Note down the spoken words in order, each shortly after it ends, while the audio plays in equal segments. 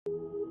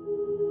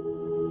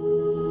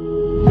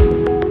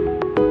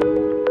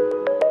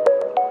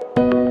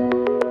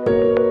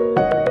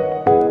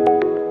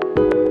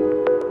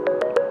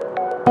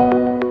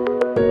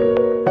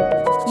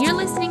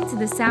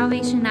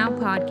Salvation Now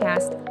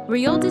podcast, where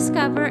you'll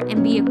discover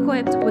and be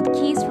equipped with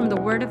keys from the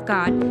Word of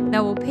God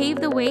that will pave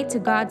the way to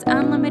God's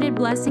unlimited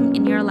blessing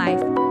in your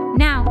life.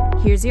 Now,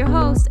 here's your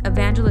host,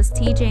 Evangelist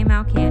TJ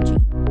Malcanji.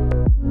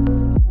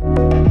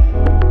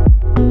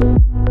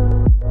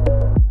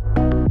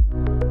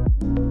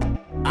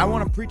 I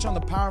want to preach on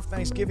the power of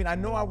Thanksgiving. I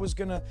know I was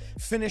going to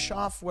finish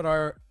off with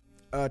our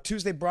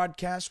Tuesday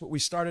broadcast, what we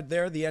started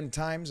there, the end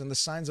times and the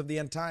signs of the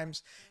end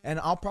times. And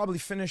I'll probably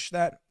finish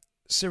that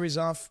series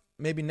off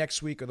maybe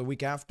next week or the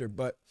week after.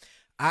 But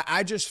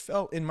I just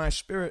felt in my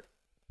spirit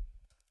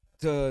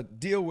to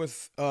deal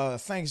with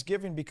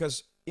Thanksgiving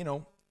because, you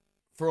know,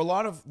 for a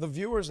lot of the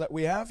viewers that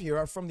we have here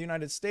are from the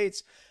United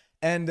States.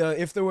 And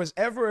if there was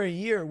ever a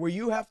year where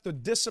you have to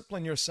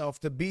discipline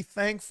yourself to be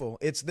thankful,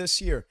 it's this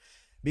year.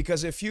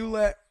 Because if you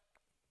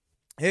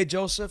hey,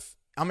 Joseph,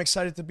 I'm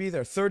excited to be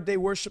there. Third Day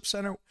Worship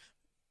Center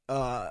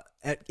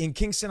in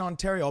Kingston,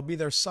 Ontario. I'll be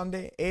there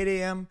Sunday, 8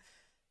 a.m.,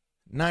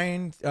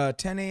 10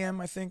 a.m.,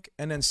 I think,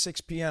 and then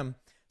 6 p.m.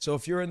 So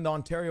if you're in the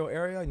Ontario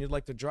area and you'd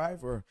like to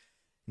drive or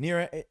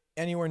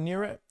anywhere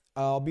near it,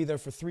 I'll be there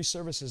for 3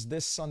 services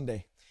this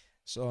Sunday.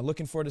 So I'm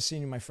looking forward to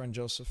seeing you, my friend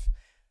Joseph.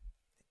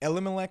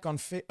 Elimelech on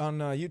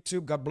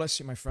YouTube, God bless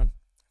you, my friend.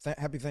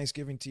 Happy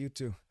Thanksgiving to you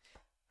too.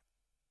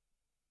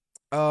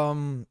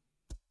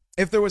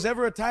 If there was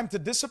ever a time to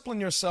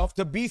discipline yourself,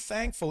 to be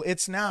thankful,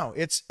 it's now.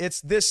 It's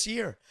this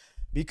year.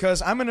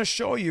 Because I'm going to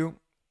show you,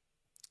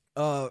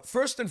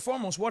 first and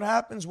foremost, what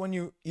happens when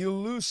you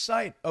lose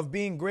sight of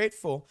being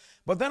grateful.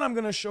 But then I'm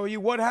going to show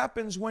you what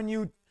happens when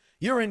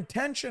you're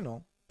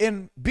intentional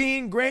in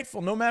being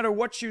grateful, no matter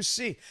what you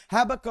see.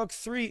 Habakkuk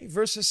 3,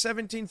 verses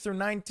 17 through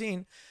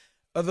 19.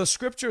 The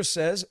scripture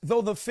says,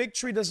 though the fig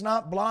tree does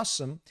not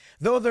blossom,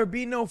 though there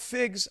be no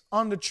figs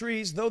on the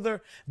trees, though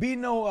there be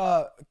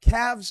no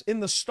calves in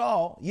the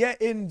stall,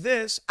 yet in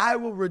this I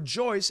will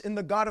rejoice in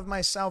the God of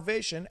my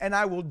salvation, and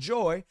I will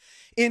joy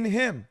in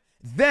him.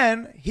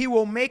 Then he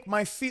will make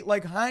my feet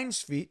like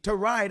hinds' feet to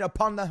ride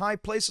upon the high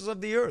places of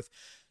the earth.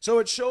 So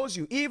it shows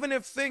you, even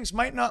if things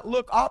might not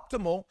look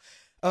optimal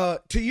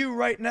to you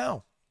right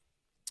now,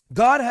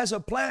 God has a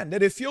plan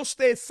that if you'll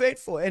stay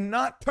faithful and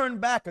not turn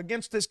back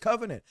against his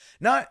covenant,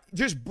 not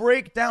just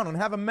break down and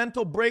have a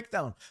mental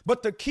breakdown,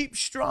 but to keep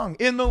strong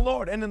in the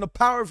Lord and in the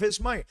power of his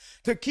might,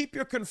 to keep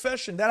your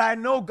confession that I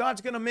know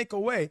God's going to make a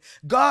way.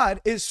 God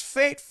is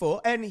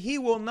faithful and he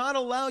will not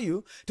allow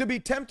you to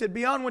be tempted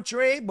beyond what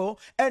you're able,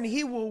 and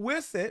he will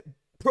with it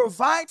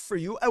provide for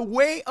you a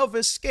way of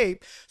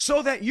escape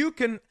so that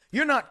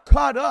you're not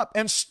caught up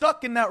and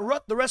stuck in that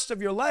rut the rest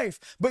of your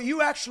life, but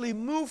you actually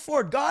move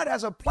forward. God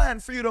has a plan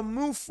for you to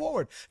move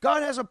forward.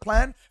 God has a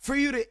plan for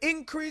you to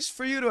increase,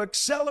 for you to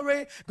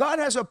accelerate. God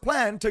has a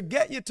plan to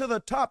get you to the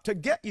top, to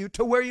get you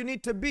to where you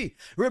need to be.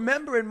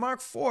 Remember in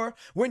Mark 4,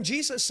 when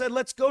Jesus said,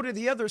 let's go to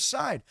the other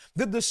side,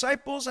 the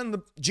disciples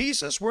and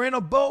Jesus were in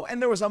a boat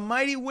and there was a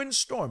mighty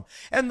windstorm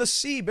and the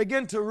sea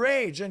began to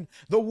rage and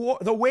the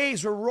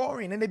waves were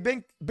roaring and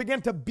they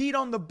began to beat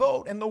on the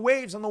boat, and the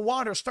waves and the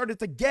water started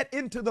to get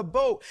into the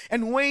boat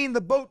and weighing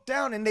the boat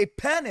down, and they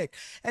panicked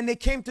and they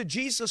came to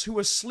Jesus, who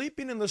was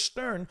sleeping in the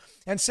stern,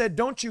 and said,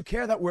 don't you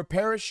care that we're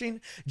perishing?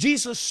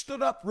 Jesus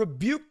stood up,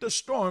 rebuked the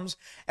storms,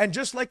 and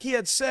just like he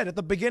had said at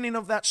the beginning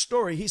of that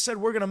story, he said,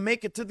 we're going to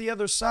make it to the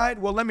other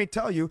side. Well, let me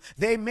tell you,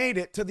 they made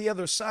it to the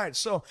other side.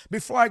 So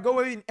before I go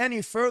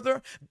any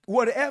further,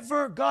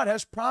 whatever God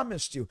has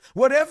promised you,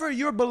 whatever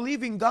you're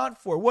believing God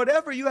for,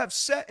 whatever you have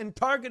set and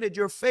targeted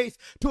your faith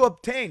to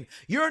obtain,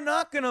 you're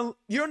not going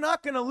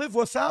to live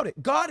without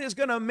it. God is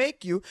going to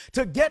make you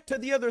to get to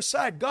the other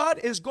side. God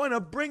is going to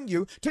bring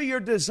you to your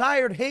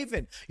desired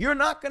haven. You're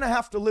not going to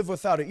have to live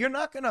without it. You're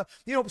not going to,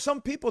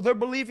 some people, they're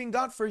believing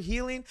God for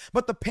healing,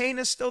 but the pain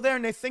is still there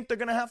and they think they're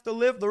going to have to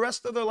live the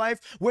rest of their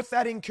life with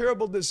that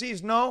incurable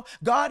disease. No,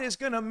 God is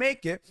going to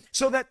make it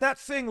so that that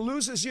thing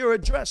loses your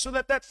address, so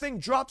that that thing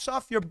drops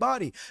off your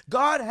body.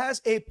 God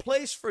has a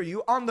place for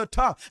you on the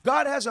top.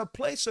 God has a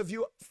place of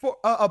you for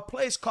a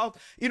place called,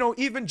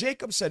 even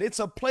Jacob said, it's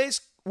a place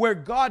where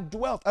God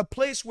dwelt, a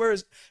place where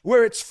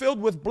it's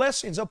filled with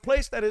blessings, a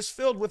place that is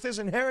filled with his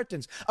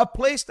inheritance, a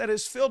place that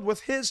is filled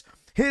with his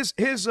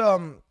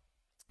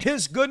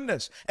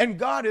goodness. And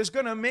God is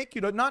going to make you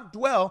to not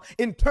dwell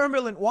in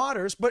turbulent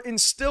waters, but in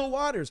still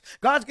waters.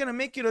 God's going to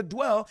make you to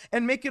dwell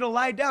and make you to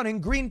lie down in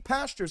green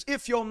pastures.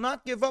 If you'll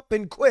not give up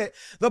and quit,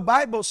 the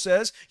Bible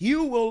says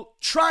you will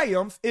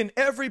triumph in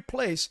every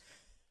place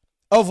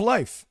of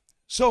life.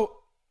 So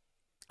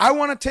I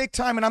want to take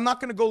time, and I'm not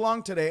going to go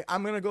long today.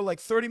 I'm going to go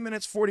like 30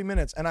 minutes, 40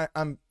 minutes, and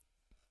I'm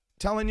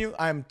telling you,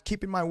 I'm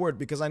keeping my word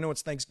because I know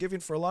it's Thanksgiving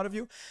for a lot of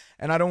you,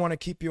 and I don't want to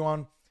keep you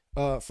on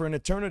for an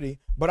eternity.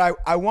 But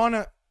I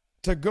want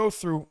to go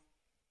through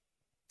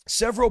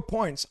several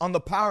points on the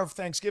power of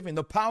Thanksgiving,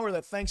 the power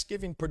that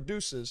Thanksgiving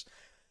produces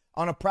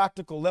on a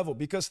practical level,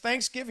 because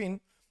Thanksgiving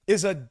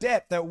is a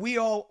debt that we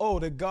all owe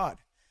to God.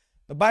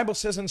 The Bible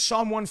says in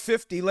Psalm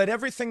 150, let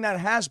everything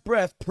that has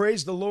breath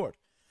praise the Lord.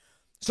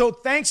 So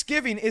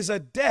Thanksgiving is a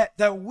debt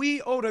that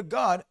we owe to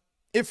God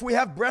if we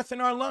have breath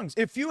in our lungs.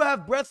 If you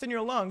have breath in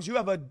your lungs, you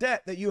have a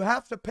debt that you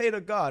have to pay to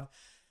God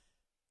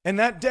And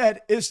that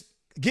debt is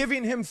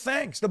giving him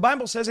thanks. The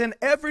Bible says in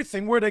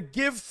everything we're to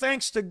give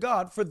thanks to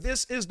God, for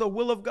this is the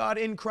will of God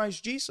in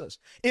Christ Jesus.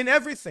 In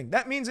everything.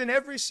 That means in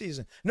every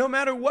season. No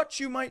matter what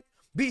you might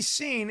be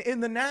seen in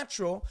the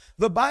natural,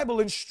 the Bible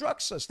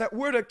instructs us that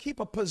we're to keep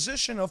a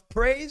position of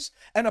praise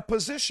and a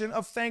position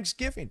of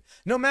thanksgiving.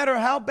 No matter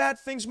how bad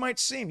things might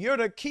seem, you're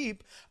to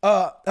keep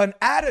an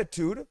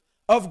attitude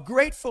of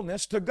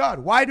gratefulness to God.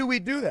 Why do we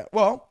do that?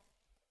 Well,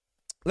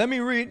 let me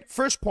read.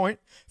 First point,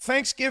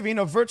 thanksgiving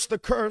averts the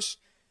curse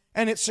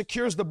and it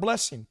secures the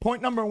blessing.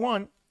 Point number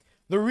one,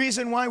 the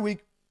reason why we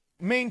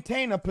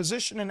maintain a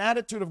position and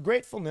attitude of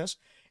gratefulness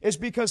is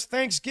because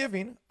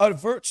thanksgiving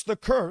averts the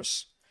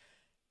curse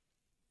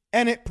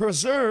and it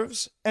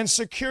preserves and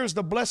secures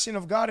the blessing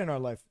of God in our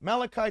life.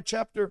 Malachi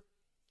chapter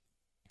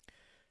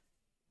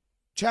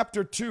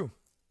 2.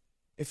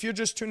 If you're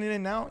just tuning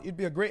in now, you'd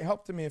be a great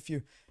help to me if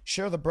you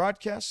share the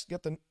broadcast,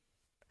 get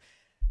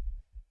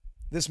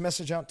this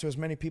message out to as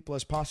many people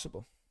as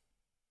possible.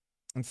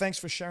 And thanks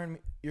for sharing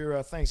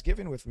your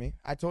Thanksgiving with me.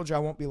 I told you I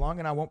won't be long,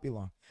 and I won't be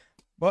long.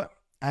 But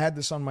I had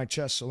this on my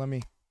chest, so let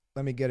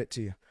me get it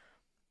to you.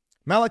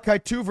 Malachi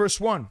 2, verse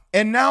 1.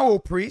 And now, O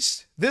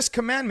priests, this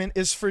commandment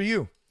is for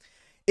you.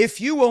 If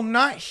you will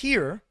not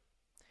hear,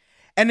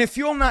 and if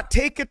you will not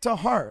take it to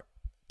heart,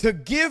 to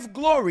give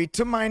glory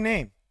to my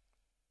name,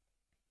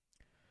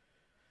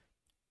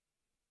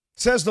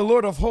 says the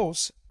Lord of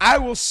hosts, I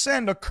will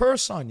send a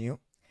curse on you,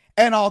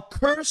 and I'll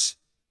curse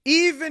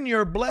even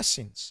your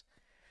blessings.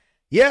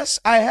 Yes,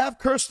 I have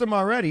cursed them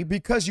already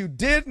because you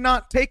did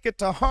not take it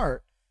to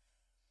heart.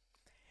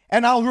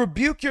 And I'll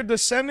rebuke your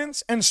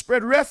descendants and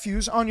spread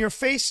refuse on your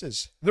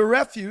faces, the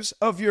refuse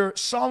of your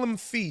solemn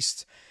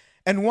feasts,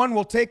 and one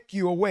will take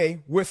you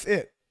away with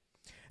it.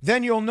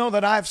 Then you'll know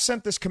that I have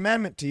sent this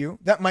commandment to you,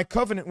 that my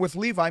covenant with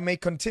Levi may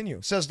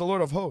continue, says the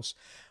Lord of hosts.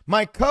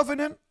 My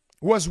covenant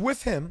was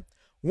with him,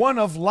 one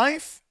of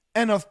life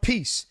and of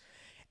peace,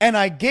 and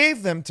I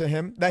gave them to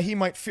him that he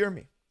might fear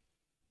me.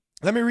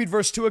 Let me read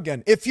verse 2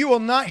 again. If you will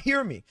not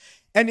hear me,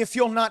 and if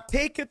you'll not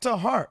take it to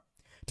heart,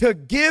 to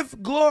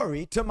give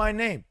glory to my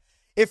name.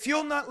 If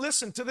you'll not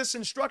listen to this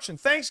instruction,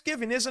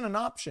 thanksgiving isn't an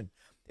option.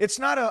 It's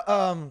not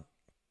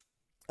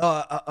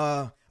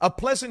a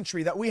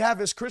pleasantry that we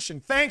have as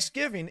Christians.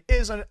 Thanksgiving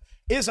is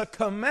a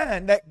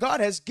command that God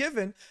has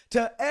given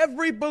to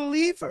every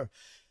believer,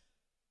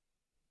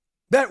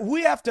 that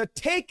we have to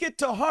take it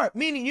to heart,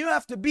 meaning you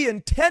have to be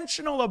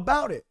intentional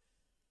about it.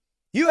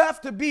 You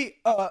have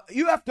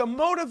to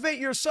motivate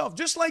yourself,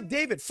 just like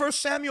David. 1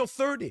 Samuel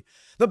 30.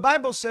 The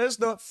Bible says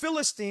the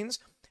Philistines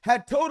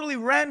had totally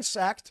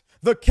ransacked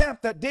the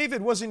camp that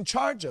David was in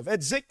charge of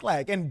at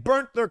Ziklag and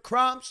burnt their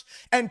crops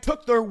and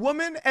took their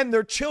women and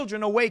their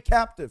children away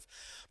captive.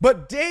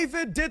 But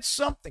David did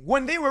something.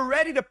 When they were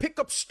ready to pick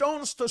up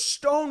stones to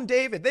stone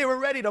David, they were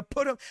ready to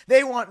put him,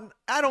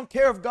 I don't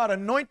care if God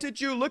anointed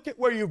you, look at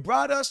where you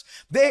brought us.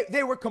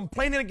 They were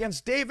complaining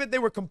against David, they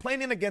were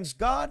complaining against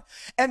God.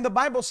 And the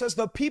Bible says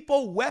the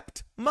people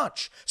wept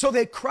much. So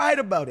they cried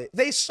about it,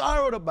 they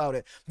sorrowed about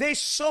it, they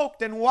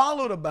soaked and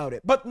wallowed about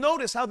it. But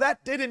notice how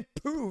that didn't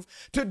prove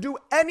to do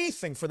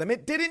anything for them.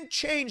 It didn't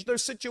change their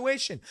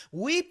situation.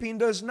 Weeping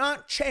does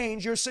not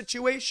change your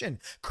situation.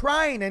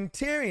 Crying and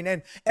tearing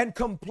and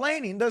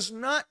complaining does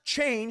not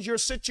change your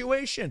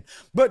situation.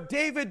 But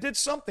David did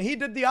something. He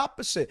did the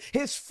opposite.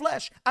 His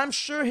flesh, I'm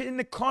sure in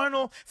the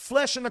carnal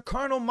flesh and the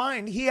carnal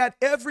mind, he had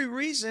every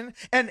reason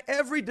and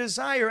every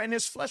desire, and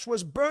his flesh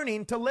was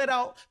burning to let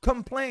out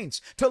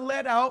complaints, to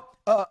let out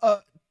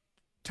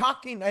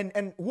talking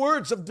and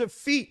words of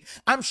defeat.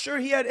 I'm sure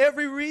he had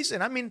every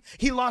reason. I mean,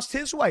 he lost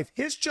his wife.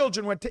 His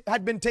children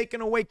had been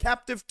taken away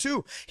captive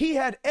too. He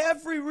had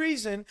every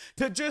reason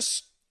to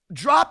just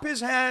drop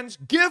his hands,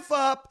 give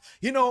up.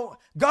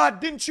 God,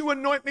 didn't you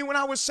anoint me when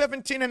I was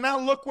 17 and now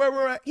look where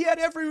we're at? He had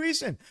every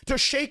reason to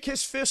shake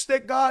his fist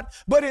at God.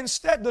 But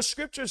instead, the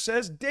scripture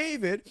says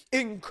David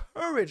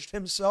encouraged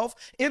himself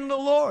in the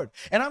Lord.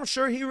 And I'm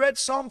sure he read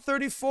Psalm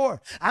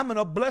 34. I'm going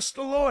to bless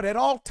the Lord at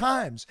all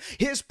times.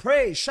 His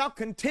praise shall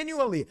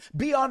continually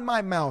be on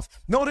my mouth.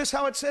 Notice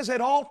how it says at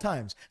all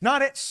times,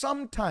 not at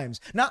some times,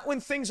 not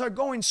when things are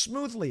going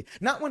smoothly,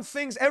 not when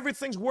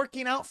everything's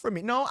working out for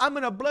me. No, I'm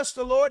going to bless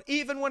the Lord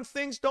even when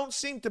things don't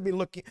seem to be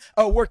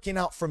working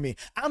out for me.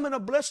 I'm going to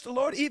bless the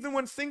Lord even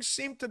when things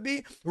seem to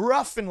be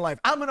rough in life.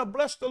 I'm going to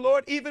bless the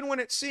Lord even when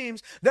it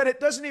seems that it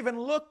doesn't even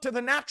look to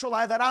the natural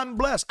eye that I'm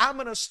blessed. I'm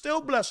going to still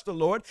bless the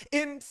Lord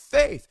in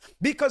faith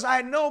because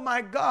I know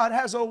my God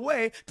has a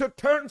way to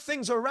turn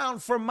things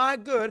around for my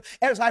good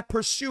as I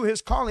pursue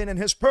his calling and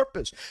his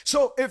purpose.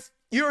 So if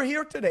you're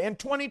here today and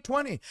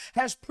 2020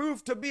 has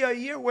proved to be a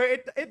year where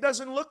it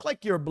doesn't look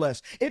like you're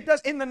blessed.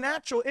 In the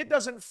natural, it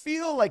doesn't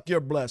feel like you're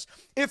blessed.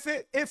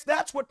 If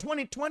that's what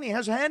 2020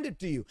 has handed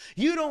to you,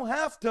 you don't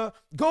have to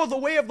go the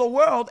way of the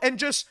world and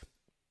just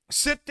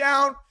sit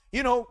down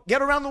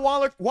get around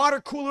the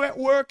water cooler at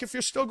work if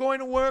you're still going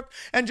to work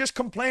and just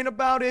complain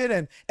about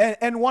it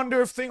and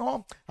wonder if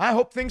I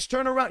hope things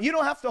turn around. You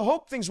don't have to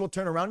hope things will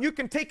turn around. You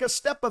can take a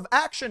step of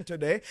action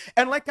today.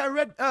 And like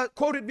I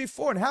quoted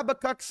before in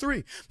Habakkuk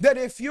 3, that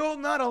if you'll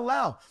not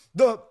allow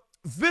the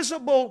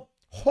visible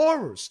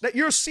horrors that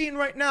you're seeing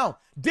right now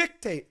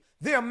dictate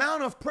the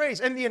amount of praise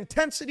and the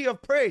intensity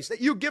of praise that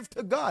you give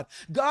to God,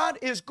 God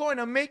is going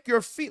to make your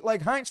feet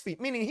like hinds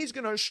feet, meaning he's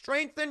going to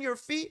strengthen your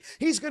feet,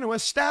 he's going to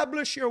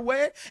establish your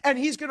way, and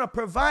he's going to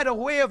provide a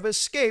way of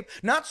escape,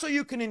 not so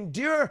you can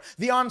endure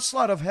the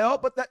onslaught of hell,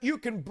 but that you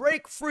can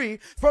break free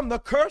from the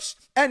curse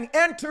and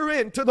enter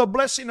into the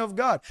blessing of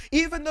God.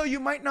 Even though you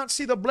might not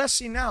see the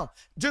blessing now,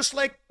 just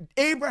like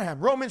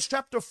Abraham, Romans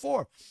chapter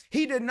 4,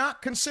 he did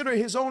not consider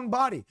his own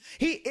body.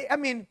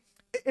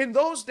 In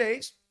those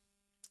days,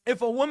 if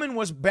a woman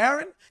was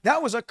barren,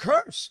 that was a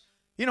curse.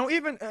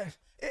 Even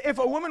if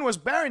a woman was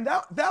barren,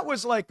 that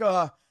was like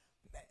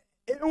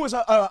it was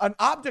an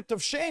object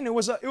of shame. It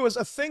was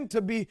a thing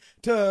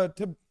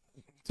to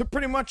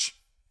pretty much,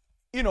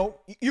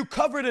 you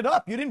covered it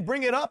up. You didn't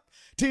bring it up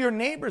to your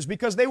neighbors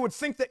because they would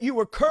think that you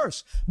were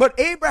cursed. But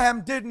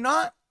Abraham did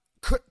not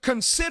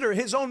consider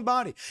his own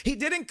body. He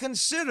didn't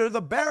consider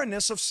the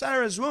barrenness of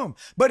Sarah's womb,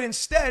 but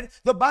instead,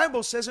 the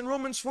Bible says in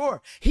Romans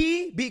 4,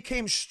 he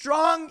became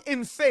strong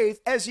in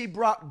faith as he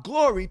brought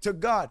glory to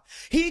God.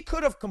 He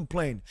could have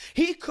complained.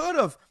 He could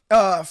have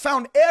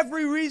found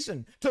every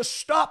reason to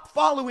stop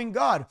following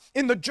God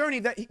in the journey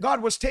that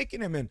God was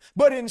taking him in.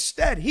 But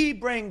instead, he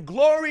brought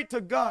glory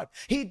to God.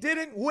 He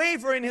didn't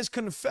waver in his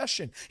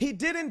confession. He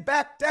didn't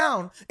back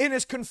down in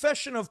his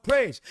confession of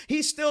praise.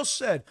 He still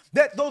said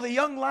that though the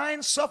young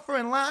lions suffer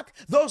and lack,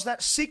 those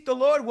that seek the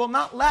Lord will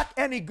not lack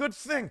any good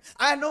thing.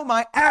 I know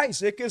my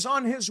Isaac is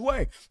on his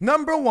way.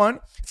 Number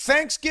one,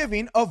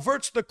 thanksgiving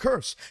averts the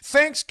curse.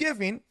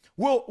 Thanksgiving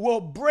will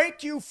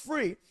break you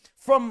free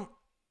from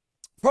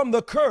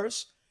the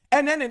curse,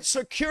 and then it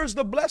secures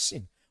the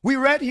blessing. We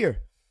read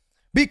here,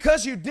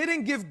 because you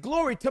didn't give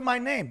glory to my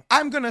name,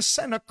 I'm going to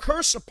send a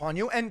curse upon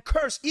you and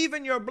curse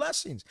even your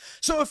blessings.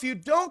 So if you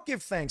don't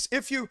give thanks,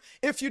 if you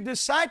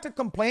decide to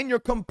complain, your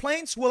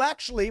complaints will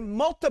actually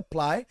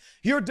multiply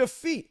your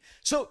defeat.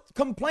 So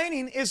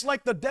complaining is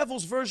like the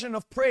devil's version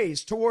of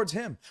praise towards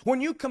him. When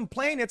you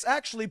complain, it's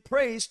actually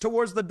praise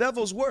towards the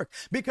devil's work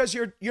because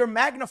you're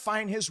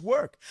magnifying his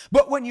work.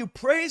 But when you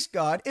praise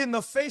God in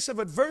the face of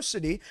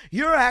adversity,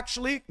 you're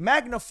actually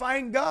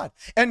magnifying God.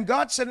 And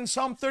God said in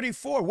Psalm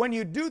 34, when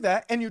you do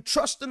that, and you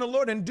trust in the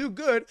Lord and do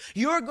good,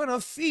 you're going to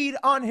feed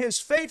on his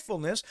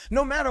faithfulness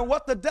no matter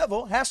what the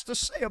devil has to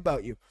say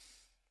about you.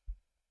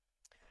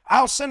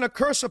 I'll send a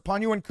curse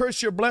upon you and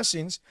curse your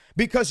blessings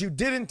because you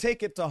didn't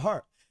take it to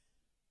heart.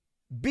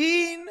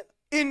 Being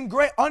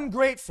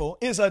ungrateful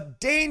is a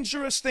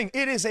dangerous thing.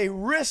 It is a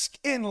risk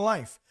in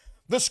life.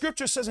 The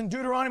scripture says in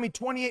Deuteronomy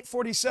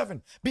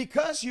 28:47,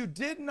 because you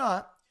did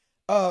not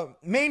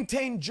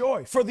maintain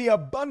joy for the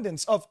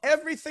abundance of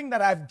everything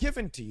that I've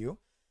given to you,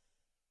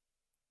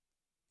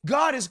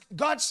 God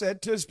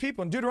said to his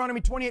people in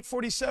Deuteronomy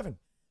 28:47,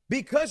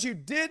 because you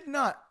did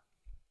not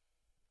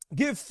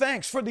give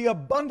thanks for the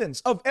abundance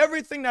of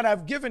everything that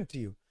I've given to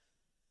you,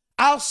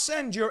 I'll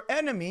send your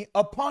enemy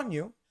upon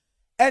you,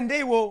 and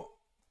they will,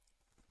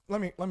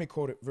 let me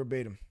quote it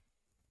verbatim.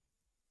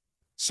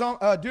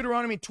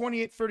 Deuteronomy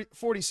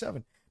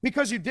 28:47,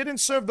 because you didn't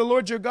serve the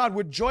Lord your God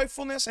with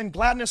joyfulness and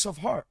gladness of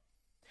heart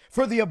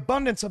for the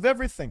abundance of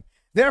everything.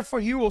 Therefore,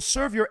 you will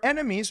serve your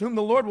enemies, whom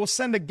the Lord will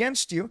send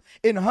against you,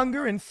 in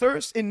hunger, in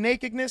thirst, in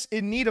nakedness,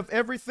 in need of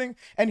everything,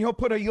 and he'll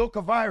put a yoke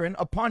of iron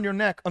upon your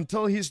neck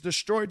until he's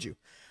destroyed you.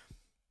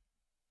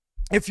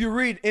 If you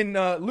read in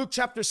Luke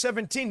chapter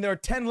 17, there are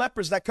 10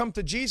 lepers that come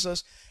to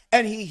Jesus,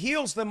 and he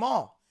heals them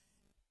all.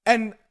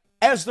 And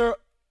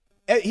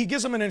he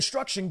gives them an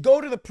instruction, go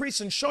to the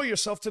priest and show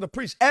yourself to the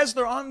priest. As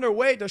they're on their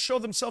way to show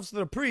themselves to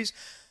the priest,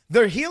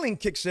 their healing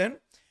kicks in.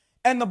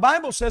 And the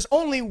Bible says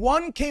only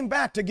one came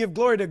back to give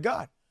glory to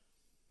God.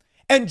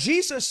 And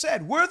Jesus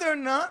said, was there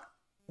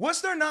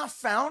not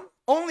found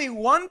only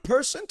one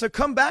person to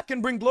come back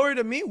and bring glory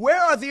to me? Where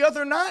are the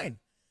other 9?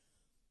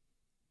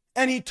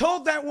 And he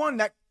told that one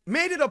that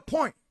made it a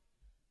point.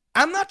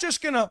 I'm not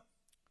just going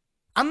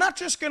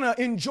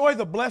to enjoy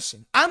the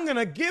blessing. I'm going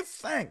to give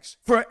thanks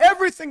for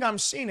everything I'm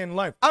seeing in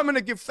life. I'm going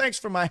to give thanks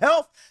for my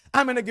health.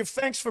 I'm going to give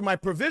thanks for my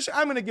provision.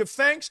 I'm going to give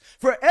thanks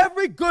for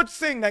every good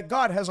thing that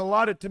God has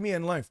allotted to me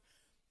in life.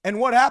 And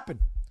what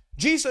happened?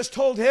 Jesus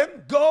told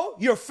him, go,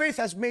 your faith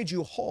has made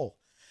you whole.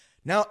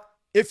 Now,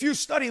 if you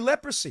study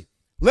leprosy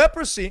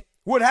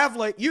would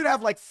have you'd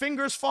have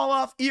fingers fall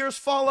off, ears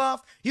fall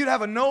off, you'd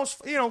have a nose,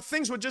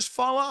 things would just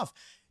fall off.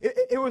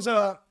 It was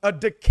a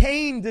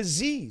decaying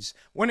disease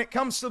when it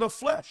comes to the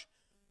flesh.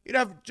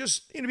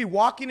 You'd be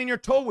walking and your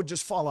toe would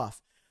just fall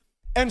off.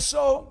 And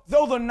so,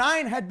 though the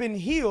 9 had been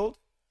healed,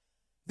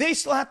 they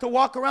still had to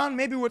walk around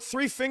maybe with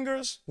 3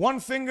 fingers, 1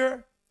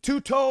 finger, 2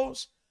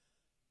 toes.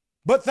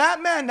 But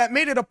that man that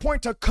made it a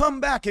point to come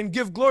back and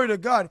give glory to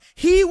God,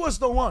 he was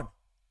the one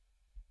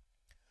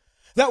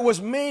that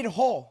was made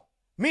whole.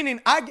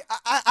 Meaning,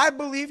 I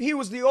believe he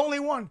was the only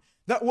one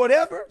that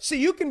whatever, see,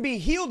 you can be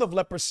healed of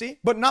leprosy,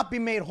 but not be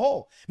made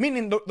whole.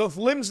 Meaning the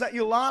limbs that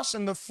you lost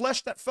and the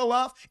flesh that fell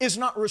off is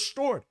not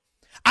restored.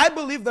 I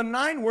believe the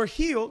 9 were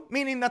healed,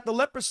 meaning that the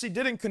leprosy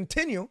didn't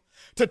continue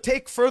to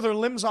take further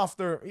limbs off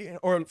their,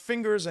 or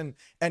fingers and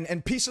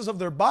pieces of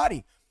their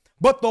body.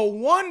 But the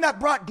one that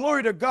brought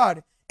glory to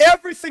God,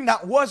 everything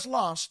that was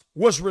lost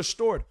was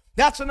restored.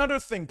 That's another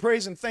thing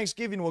praise and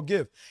thanksgiving will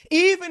give.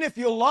 Even if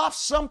you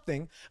lost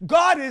something,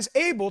 God is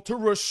able to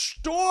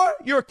restore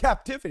your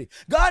captivity.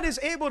 God is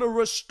able to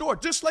restore,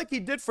 just like he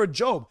did for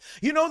Job.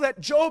 You know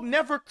that Job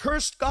never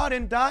cursed God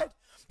and died?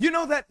 You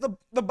know that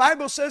the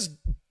Bible says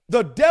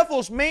the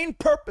devil's main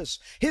purpose,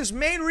 his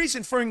main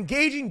reason for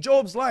engaging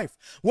Job's life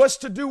was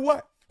to do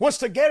what? Was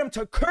to get him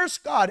to curse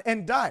God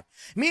and die.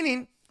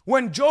 Meaning,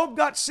 when Job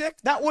got sick,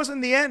 that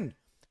wasn't the end.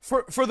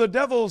 For the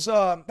devil's,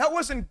 that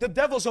wasn't the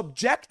devil's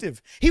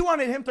objective. He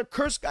wanted him to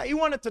curse God. He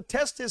wanted to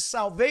test his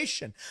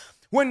salvation.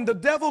 When the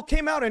devil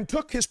came out and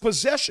took his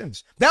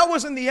possessions, that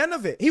wasn't the end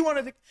of it. He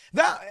wanted to,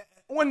 that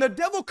when the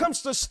devil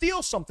comes to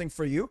steal something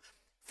from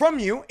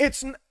you,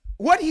 it's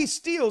what he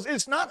steals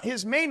is not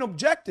his main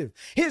objective.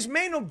 His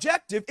main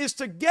objective is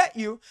to get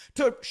you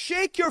to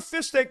shake your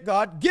fist at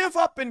God, give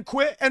up and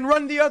quit, and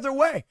run the other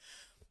way.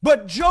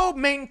 But Job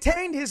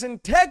maintained his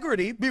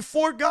integrity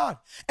before God.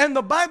 And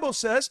the Bible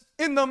says,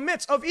 in the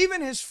midst of even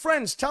his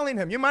friends telling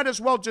him, you might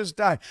as well just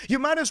die. You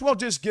might as well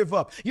just give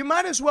up. You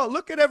might as well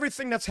look at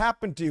everything that's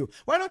happened to you.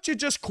 Why don't you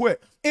just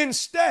quit?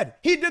 Instead,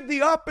 he did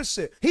the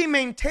opposite. He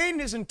maintained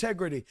his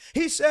integrity.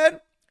 He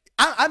said,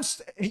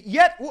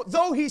 yet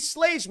though he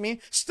slays me,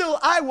 still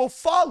I will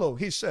follow,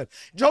 he said.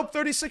 Job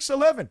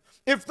 36:11.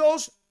 If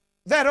those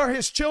that are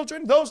his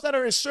children, those that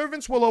are his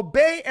servants will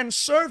obey and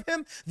serve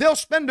him, they'll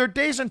spend their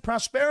days in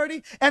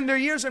prosperity and their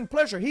years in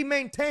pleasure. He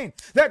maintained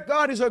that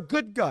God is a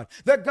good God,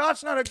 that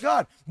God's not a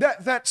God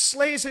that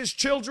slays his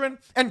children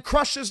and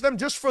crushes them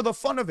just for the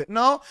fun of it.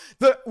 No,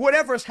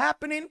 whatever is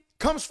happening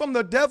comes from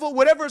the devil.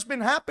 Whatever has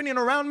been happening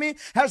around me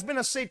has been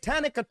a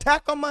satanic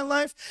attack on my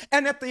life.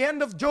 And at the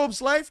end of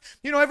Job's life,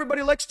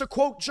 everybody likes to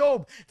quote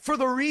Job for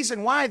the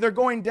reason why they're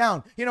going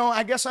down.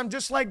 I guess I'm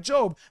just like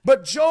Job.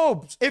 But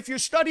Job, if you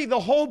study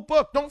the whole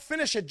book, don't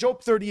finish at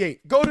Job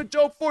 38. Go to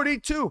Job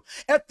 42.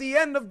 At the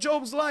end of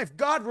Job's life,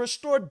 God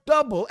restored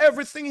double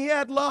everything he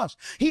had lost.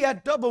 He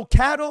had double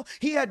cattle.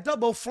 He had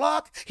double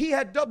flock. He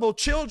had double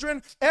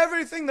children.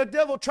 Everything the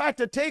devil tried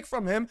to take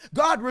from him,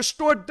 God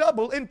restored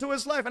double into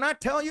his life. And I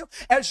tell you,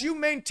 as you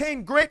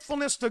maintain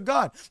gratefulness to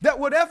God, that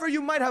whatever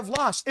you might have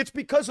lost, it's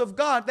because of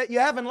God that you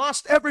haven't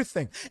lost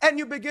everything. And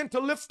you begin to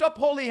lift up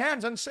holy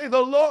hands and say,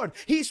 the Lord,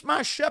 he's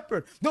my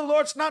shepherd. The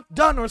Lord's not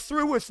done or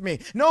through with me.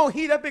 No,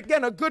 he that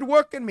began a good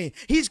work in me,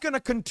 he's going to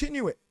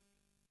continue it.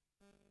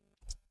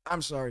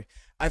 I'm sorry.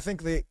 I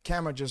think the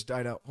camera just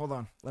died out. Hold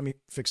on. Let me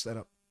fix that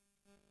up.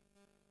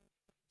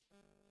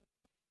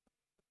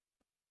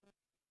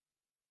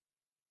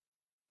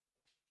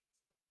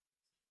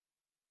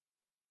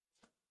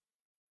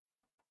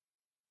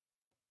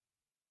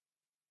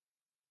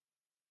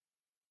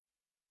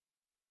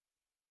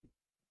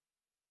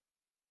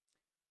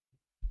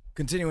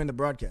 Continuing the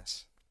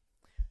broadcast.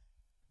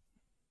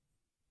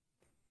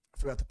 I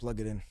forgot to plug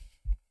it in.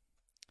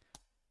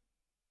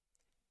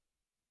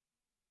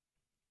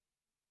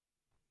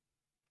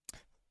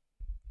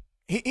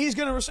 He's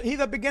going to, he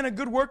that began a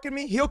good work in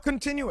me, he'll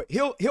continue it.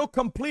 He'll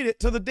complete it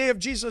to the day of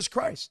Jesus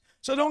Christ.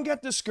 So don't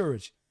get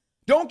discouraged.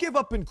 Don't give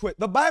up and quit.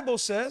 The Bible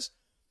says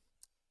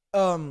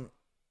in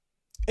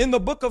the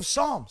book of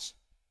Psalms,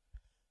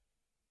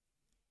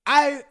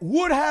 I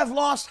would have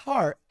lost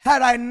heart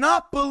had I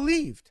not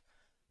believed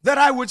that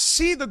I would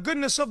see the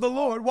goodness of the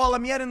Lord while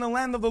I'm yet in the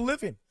land of the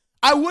living.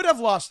 I would have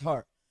lost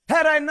heart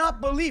had I not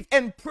believed.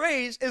 And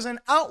praise is an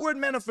outward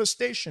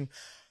manifestation,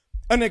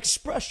 an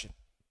expression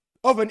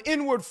of an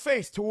inward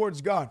faith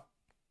towards God,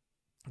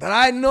 that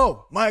I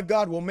know my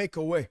God will make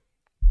a way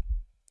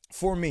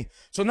for me.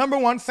 So number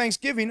one,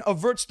 thanksgiving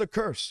averts the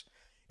curse.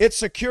 It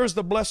secures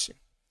the blessing.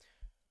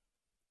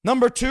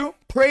 Number two,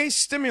 praise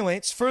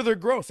stimulates further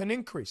growth and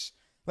increase.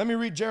 Let me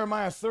read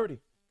Jeremiah 30.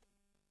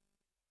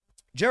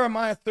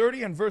 Jeremiah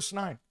 30 and verse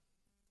 9.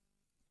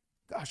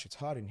 Gosh, it's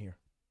hot in here.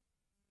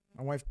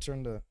 My wife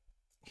turned the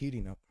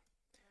heating up.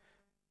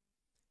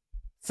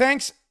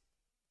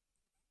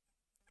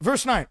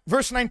 Verse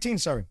 19,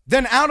 sorry.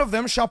 Then out of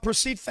them shall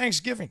proceed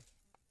thanksgiving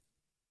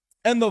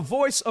and the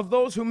voice of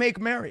those who make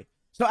merry.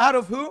 So out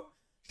of who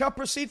shall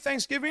proceed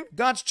thanksgiving?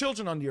 God's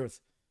children on the earth.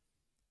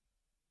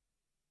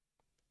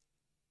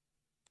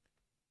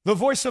 The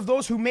voice of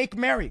those who make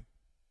merry,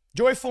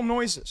 joyful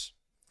noises.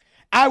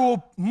 I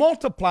will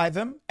multiply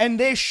them, and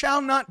they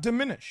shall not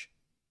diminish.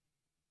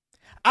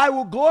 I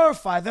will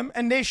glorify them,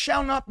 and they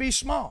shall not be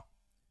small.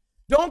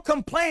 Don't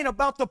complain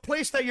about the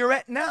place that you're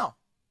at now.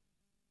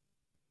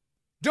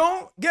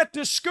 Don't get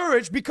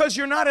discouraged because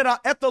you're not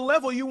at the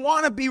level you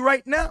want to be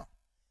right now.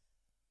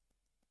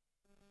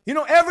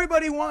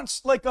 Everybody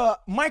wants like a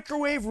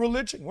microwave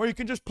religion where you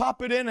can just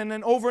pop it in and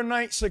then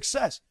overnight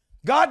success.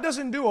 God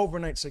doesn't do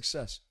overnight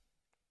success.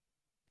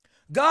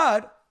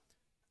 God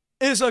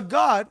is a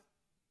God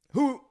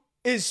who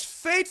is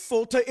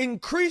faithful to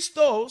increase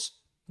those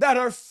that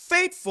are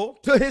faithful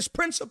to his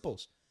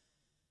principles.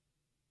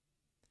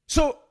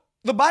 So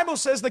the Bible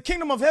says the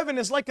kingdom of heaven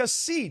is like a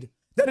seed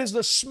that is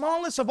the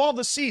smallest of all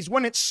the seeds.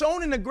 When it's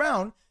sown in the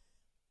ground,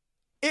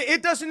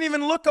 it doesn't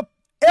even look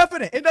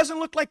evident. It doesn't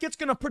look like it's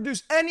going to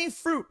produce any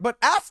fruit. But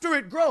after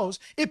it grows,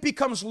 it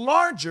becomes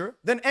larger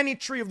than any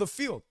tree of the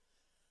field.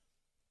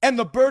 And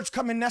the birds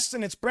come and nest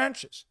in its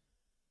branches.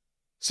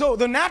 So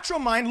the natural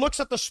mind looks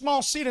at the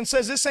small seed and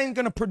says, this ain't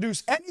going to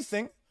produce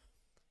anything.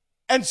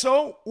 And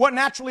so what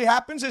naturally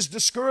happens is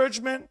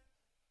discouragement,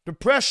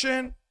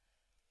 depression.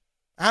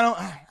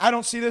 I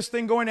don't see this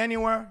thing going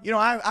anywhere. You know,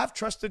 I've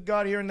trusted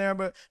God here and there,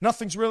 but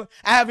nothing's really,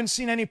 I haven't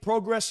seen any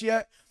progress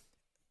yet.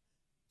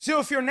 So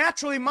if you're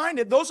naturally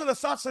minded, those are the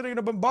thoughts that are going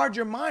to bombard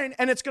your mind,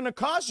 and it's going to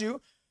cause you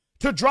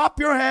to drop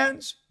your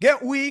hands,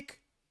 get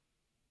weak,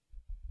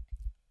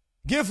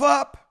 give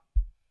up,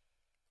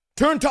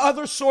 turn to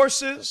other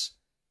sources,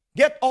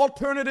 get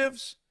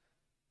alternatives.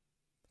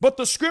 But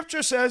the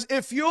scripture says,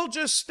 if you'll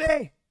just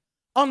stay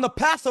on the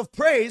path of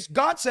praise,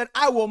 God said,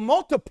 I will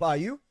multiply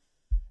you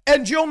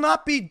and you'll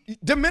not be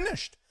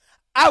diminished.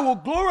 I will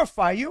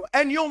glorify you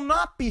and you'll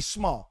not be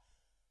small.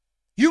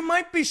 You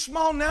might be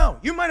small now.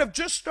 You might have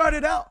just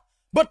started out.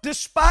 But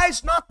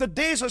despise not the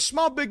days of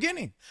small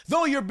beginning.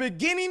 Though your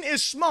beginning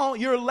is small,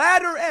 your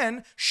latter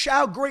end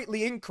shall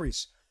greatly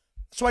increase.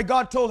 That's why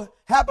God told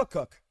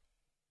Habakkuk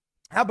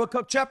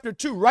chapter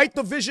 2, write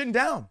the vision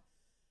down.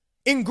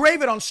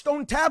 Engrave it on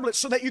stone tablets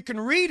so that you can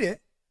read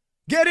it,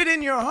 get it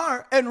in your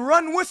heart, and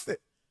run with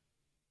it.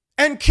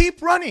 And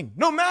keep running,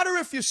 no matter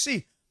if you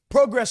see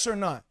progress or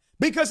not.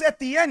 Because at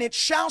the end, it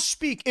shall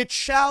speak, it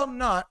shall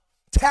not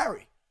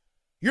tarry.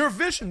 Your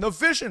vision, the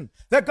vision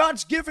that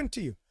God's given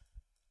to you,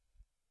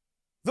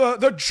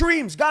 the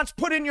dreams God's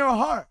put in your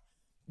heart,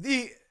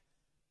 the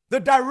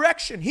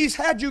direction He's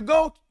had you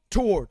go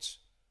towards.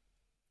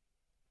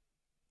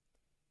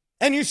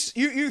 And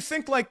you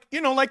think like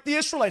the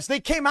Israelites, they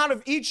came out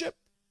of Egypt,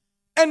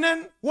 and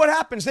then what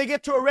happens? They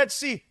get to a Red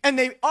Sea, and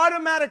they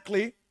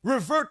automatically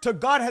revert to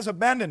God has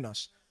abandoned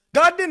us.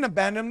 God didn't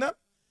abandon them.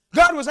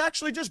 God was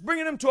actually just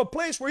bringing them to a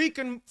place where He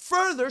can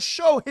further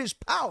show His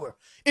power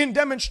in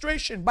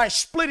demonstration by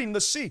splitting the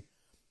sea.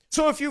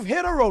 So if you've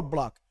hit a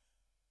roadblock,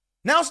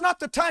 now's not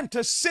the time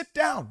to sit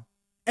down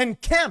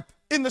and camp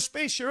in the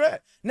space you're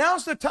at.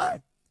 Now's the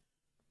time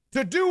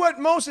to do what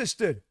Moses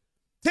did.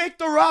 Take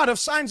the rod of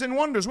signs and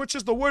wonders, which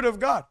is the word of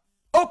God.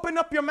 Open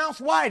up your mouth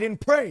wide in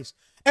praise.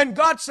 And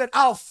God said,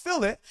 I'll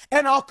fill it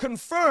and I'll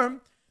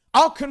confirm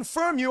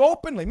you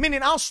openly,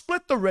 meaning I'll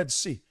split the Red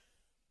Sea.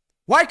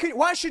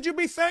 Why should you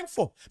be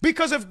thankful?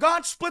 Because if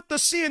God split the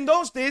sea in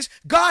those days,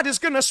 God is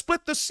going to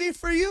split the sea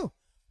for you.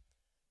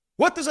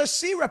 What does a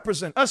sea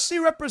represent? A sea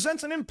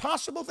represents an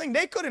impossible thing.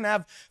 They couldn't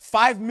have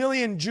 5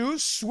 million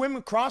Jews swim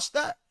across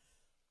that.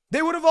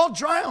 They would have all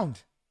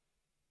drowned.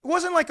 It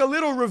wasn't like a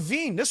little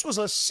ravine. This was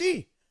a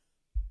sea.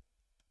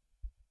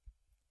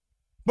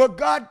 But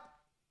God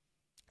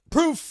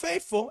proved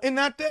faithful in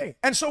that day.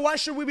 And so why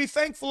should we be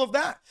thankful of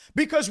that?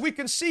 Because we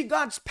can see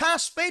God's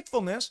past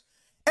faithfulness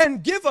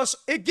and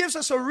it gives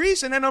us a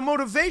reason and a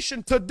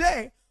motivation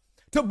today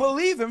to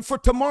believe Him for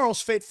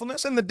tomorrow's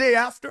faithfulness and the day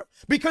after,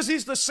 because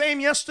He's the same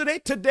yesterday,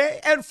 today,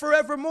 and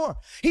forevermore.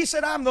 He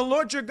said, I'm the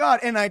Lord your God,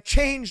 and I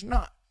change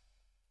not.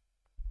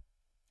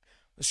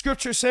 The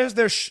scripture says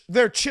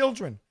they're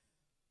children.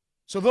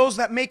 So those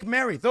that make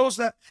merry, those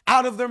that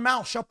out of their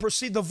mouth shall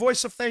proceed the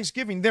voice of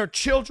thanksgiving, their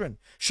children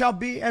shall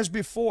be as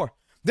before.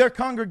 Their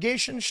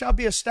congregation shall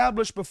be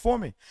established before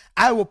me.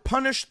 I will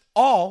punish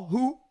all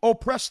who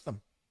oppress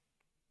them.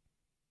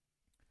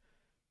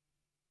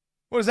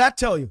 What does that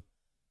tell you?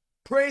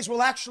 Praise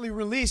will actually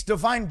release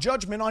divine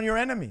judgment on your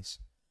enemies.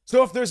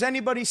 So if there's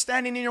anybody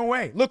standing in your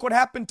way, look what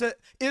happened to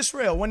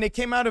Israel when they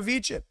came out of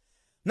Egypt.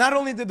 Not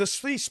only did the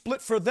sea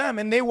split for them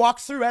and they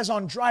walked through as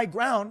on dry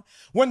ground,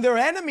 when their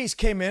enemies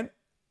came in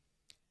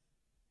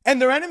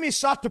and their enemies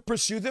sought to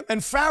pursue them,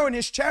 and Pharaoh and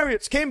his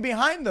chariots came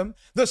behind them,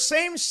 the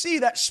same sea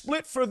that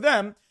split for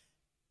them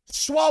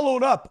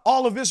swallowed up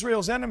all of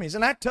Israel's enemies.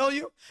 And I tell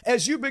you,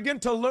 as you begin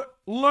to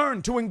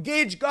learn to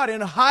engage God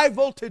in high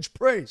voltage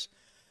praise,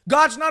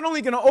 God's not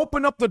only going to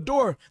open up the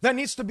door that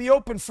needs to be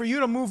opened for you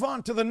to move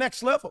on to the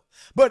next level,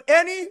 but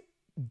any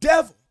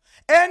devil,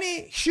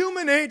 any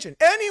human agent,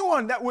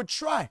 anyone that would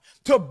try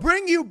to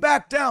bring you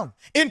back down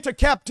into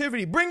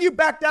captivity, bring you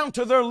back down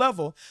to their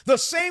level, the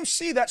same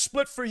sea that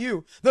split for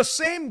you, the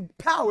same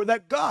power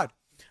that God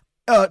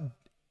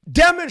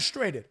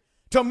demonstrated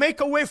to make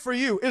a way for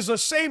you is the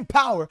same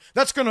power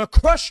that's going to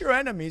crush your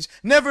enemies,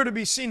 never to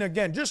be seen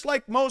again. Just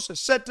like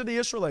Moses said to the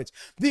Israelites,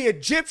 the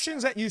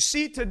Egyptians that you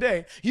see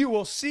today, you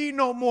will see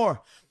no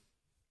more.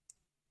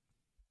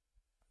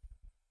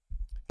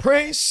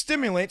 Praise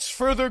stimulates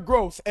further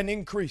growth and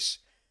increase.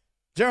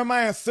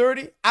 Jeremiah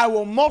 30, I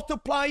will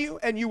multiply you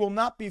and you will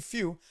not be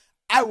few.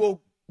 I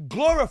will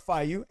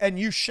glorify you and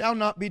you shall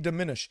not be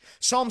diminished.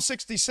 Psalm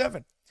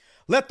 67,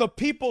 Let the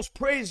peoples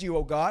praise you,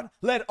 O God.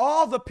 Let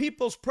all the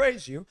peoples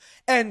praise you,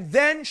 and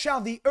then shall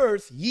the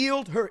earth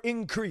yield her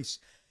increase.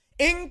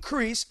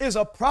 Increase is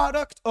a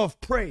product of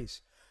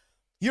praise.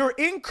 Your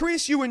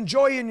increase you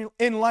enjoy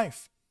in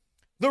life,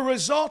 the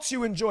results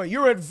you enjoy,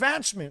 your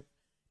advancement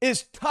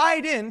is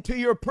tied into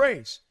your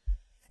praise.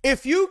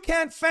 If you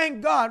can't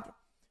thank God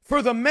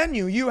for the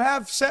menu you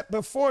have set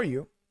before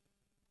you,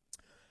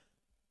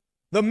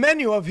 the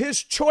menu of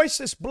His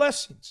choicest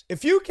blessings,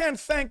 if you can't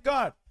thank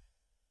God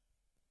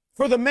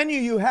for the menu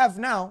you have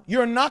now,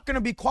 you're not going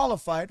to be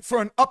qualified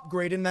for an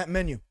upgrade in that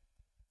menu.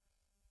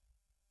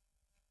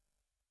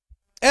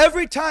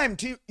 Every time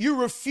you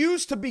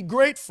refuse to be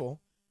grateful,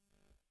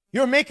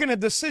 you're making a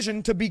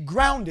decision to be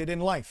grounded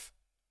in life.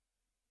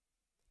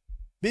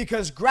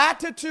 Because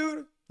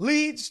gratitude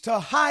leads to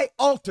high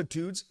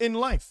altitudes in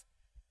life.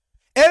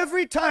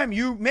 Every time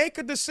you make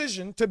a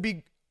decision to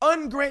be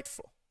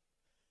ungrateful,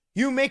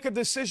 you make a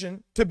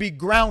decision to be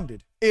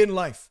grounded in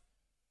life.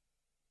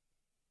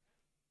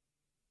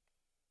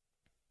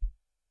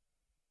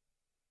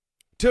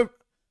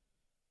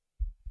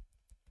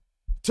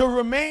 To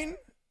remain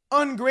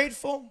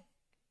ungrateful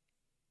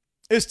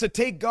is to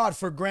take God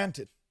for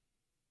granted.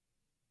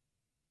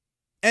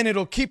 And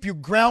it'll keep you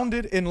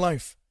grounded in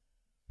life.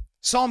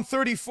 Psalm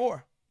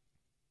 34.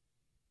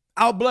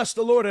 I'll bless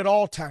the Lord at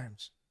all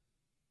times.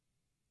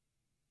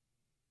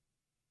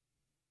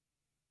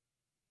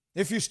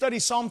 If you study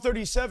Psalm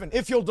 37,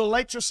 if you'll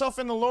delight yourself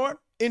in the Lord,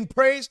 in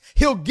praise,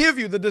 He'll give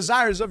you the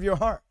desires of your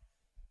heart.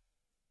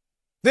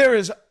 There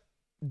is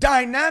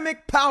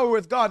dynamic power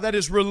with God that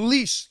is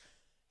released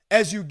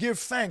as you give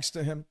thanks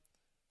to Him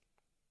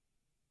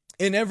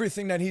in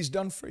everything that He's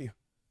done for you.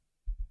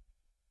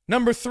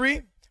 Number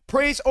 3,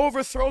 praise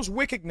overthrows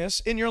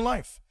wickedness in your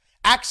life.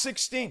 Acts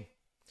 16.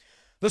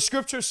 The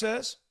scripture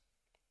says,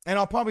 and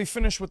I'll probably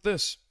finish with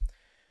this.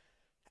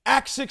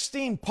 Acts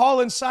 16,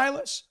 Paul and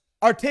Silas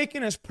are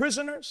taken as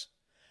prisoners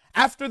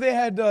after they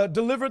had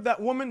delivered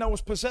that woman that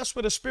was possessed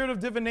with a spirit of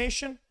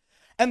divination.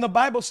 And the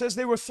Bible says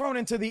they were thrown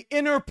into the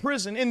inner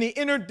prison, in the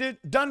inner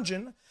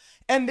dungeon,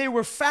 and they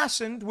were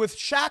fastened with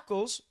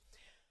shackles,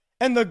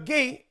 and the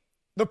gate,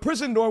 the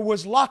prison door,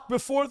 was locked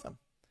before them.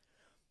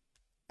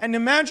 And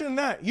imagine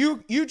that.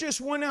 You just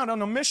went out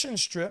on a mission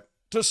trip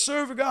to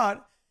serve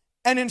God,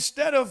 and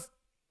instead of,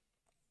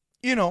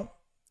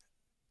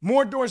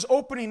 more doors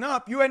opening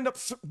up, you end up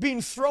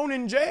being thrown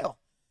in jail.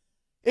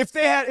 If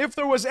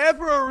there was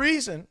ever a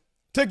reason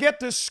to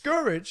get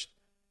discouraged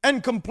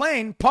and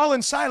complain, Paul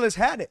and Silas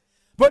had it.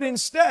 But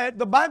instead,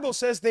 the Bible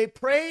says they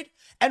prayed,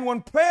 and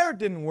when prayer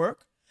didn't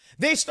work,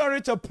 they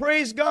started to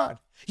praise God.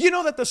 You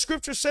know that the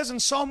scripture says in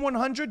Psalm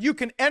 100, you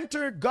can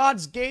enter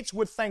God's gates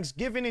with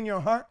thanksgiving in your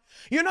heart.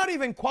 You're not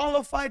even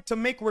qualified to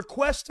make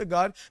requests to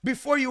God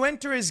before you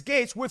enter His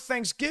gates with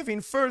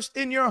thanksgiving first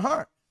in your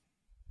heart.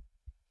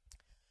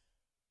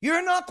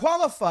 You're not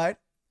qualified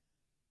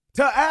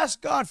to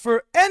ask God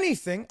for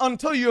anything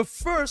until you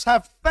first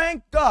have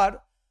thanked God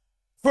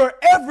for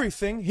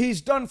everything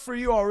He's done for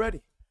you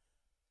already.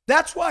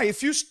 That's why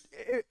if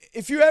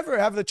you ever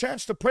have the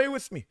chance to pray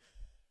with me,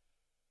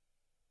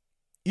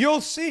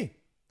 you'll see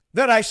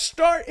that I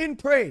start in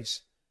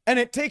praise and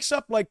it takes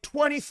up like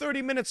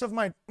 20-30 minutes of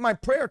my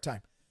prayer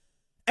time.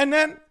 And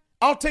then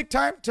I'll take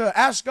time to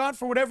ask God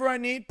for whatever I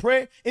need,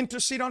 pray,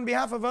 intercede on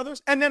behalf of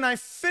others, and then I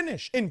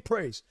finish in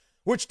praise,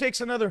 which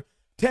takes another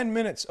 10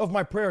 minutes of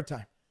my prayer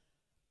time.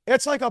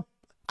 It's like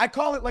I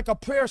call it like a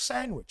prayer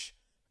sandwich.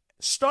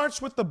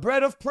 Starts with the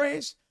bread of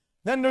praise,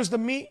 then there's the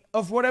meat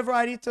of whatever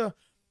I need to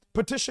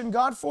petition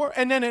God for,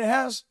 and then it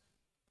has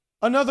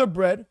another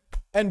bread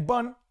and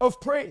bun of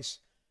praise.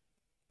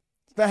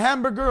 The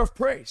hamburger of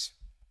praise.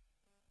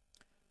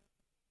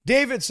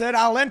 David said,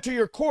 I'll enter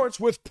your courts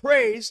with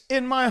praise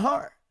in my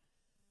heart.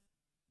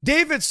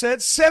 David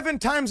said, 7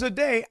 times a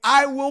day,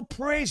 I will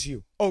praise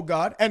you, O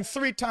God, and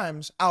 3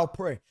 times I'll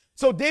pray.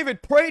 So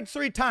David prayed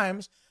 3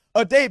 times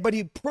a day, but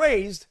he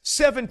praised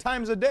 7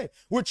 times a day,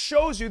 which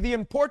shows you the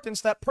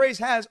importance that praise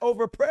has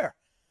over prayer.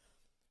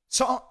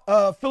 So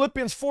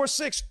Philippians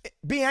 4:6,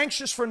 be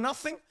anxious for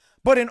nothing,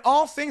 but in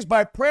all things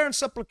by prayer and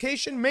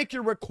supplication, make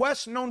your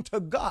requests known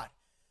to God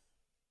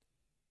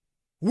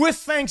with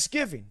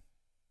thanksgiving.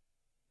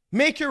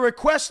 Make your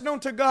requests known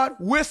to God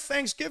with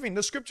thanksgiving.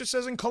 The scripture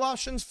says in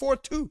Colossians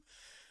 4:2,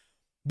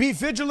 be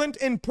vigilant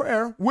in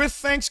prayer with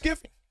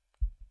thanksgiving.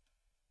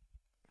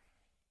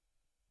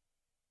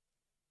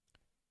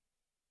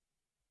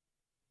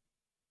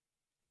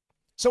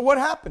 So what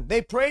happened?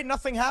 They prayed,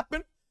 nothing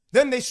happened.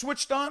 Then they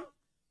switched on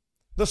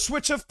the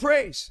switch of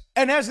praise.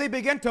 And as they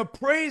began to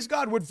praise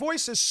God with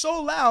voices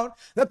so loud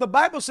that the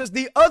Bible says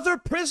the other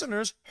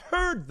prisoners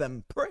heard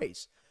them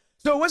praise.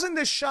 So it wasn't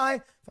this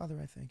shy, Father,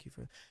 I thank you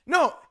for...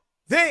 No,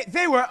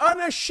 they were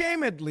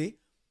unashamedly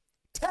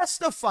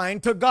testifying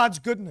to God's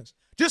goodness.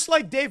 Just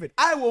like David,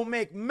 I will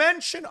make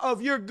mention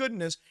of your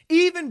goodness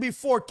even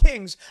before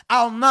kings.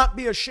 I'll not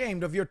be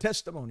ashamed of your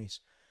testimonies.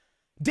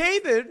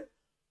 David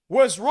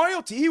was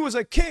royalty. He was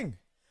a king.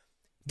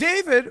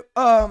 David,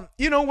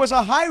 was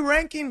a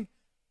high-ranking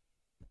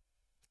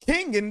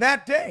king in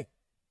that day.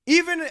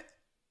 Even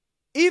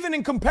even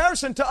in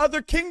comparison to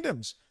other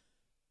kingdoms.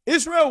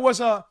 Israel was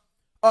a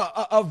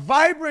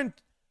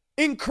vibrant,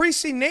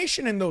 increasing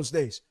nation in those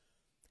days.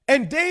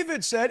 And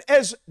David said,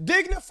 as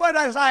dignified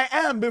as I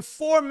am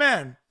before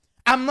men,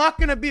 I'm not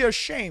going to be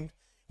ashamed.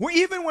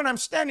 Even when I'm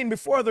standing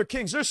before other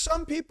kings. There's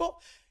some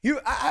people,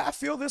 I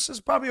feel this is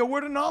probably a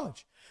word of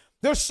knowledge.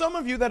 There's some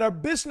of you that are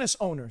business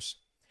owners,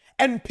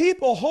 and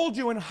people hold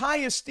you in high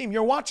esteem.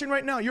 You're watching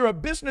right now, you're a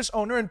business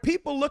owner, and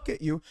people look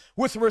at you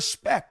with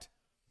respect.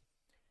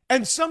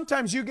 And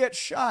sometimes you get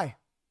shy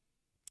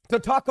to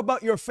talk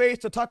about your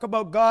faith, to talk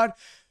about God,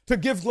 to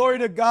give glory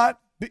to God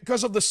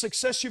because of the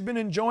success you've been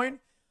enjoying.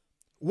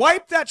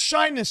 Wipe that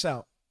shyness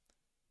out.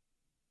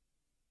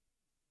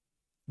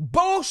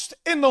 Boast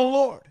in the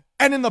Lord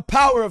and in the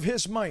power of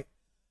his might.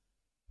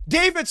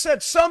 David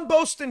said, some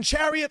boast in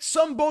chariots,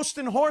 some boast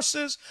in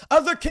horses.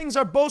 Other kings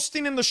are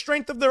boasting in the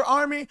strength of their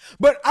army,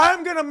 but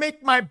I'm going to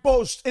make my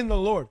boast in the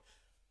Lord.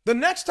 The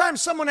next time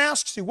someone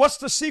asks you, what's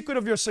the secret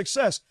of your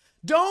success?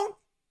 Don't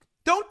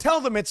tell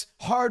them it's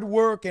hard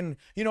work and,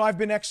 I've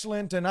been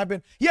excellent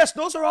and yes,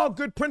 those are all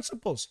good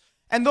principles.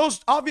 And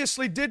those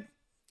obviously did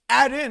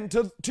add in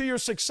to your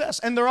success,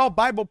 and they're all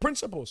Bible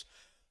principles.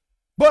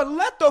 But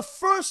let the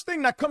first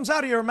thing that comes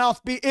out of your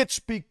mouth be, it's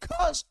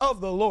because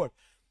of the Lord.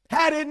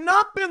 Had it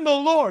not been the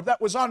Lord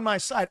that was on my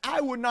side, I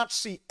would not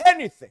see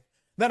anything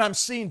that I'm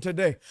seeing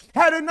today.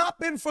 Had it not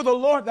been for the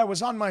Lord that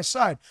was on my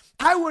side,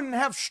 I wouldn't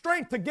have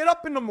strength to get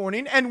up in the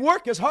morning and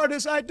work as hard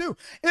as I do.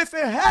 If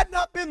it had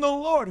not been the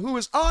Lord who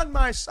was on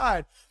my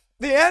side,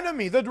 the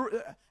enemy,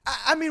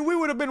 we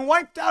would have been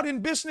wiped out in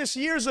business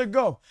years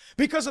ago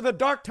because of the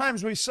dark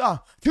times we saw.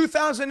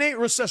 2008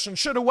 recession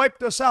should have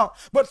wiped us out.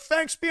 But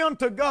thanks be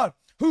unto God,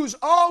 who's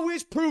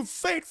always proved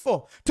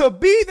faithful to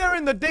be there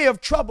in the day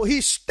of trouble.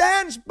 He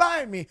stands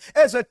by me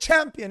as a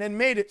champion and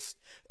made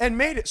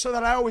it so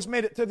that I always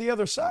made it to the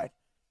other side.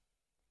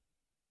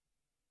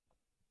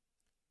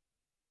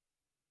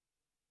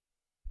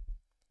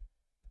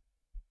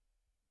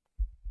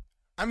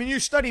 You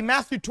study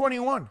Matthew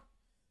 21,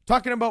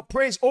 talking about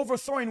praise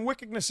overthrowing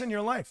wickedness in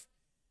your life.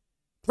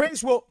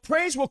 Praise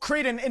will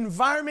create an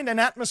environment, an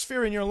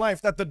atmosphere in your life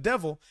that the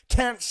devil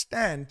can't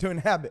stand to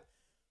inhabit.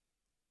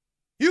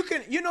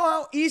 You know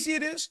how easy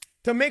it is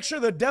to make sure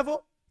the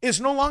devil is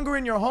no longer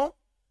in your home?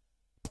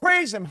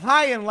 Praise him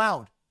high and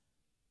loud.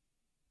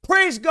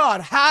 Praise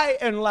God high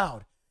and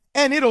loud.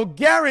 And it'll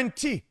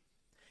guarantee.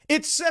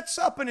 It sets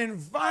up an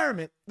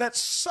environment that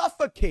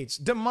suffocates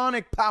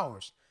demonic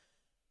powers.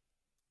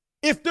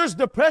 If there's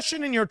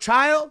depression in your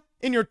child,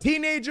 in your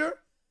teenager,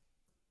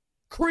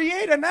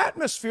 create an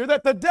atmosphere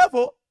that the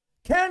devil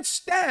can't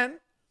stand.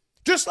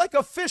 Just like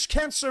a fish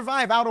can't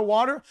survive out of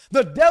water,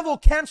 the devil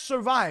can't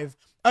survive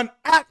an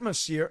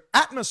atmosphere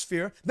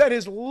that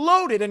is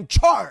loaded and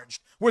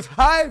charged with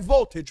high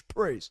voltage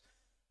praise.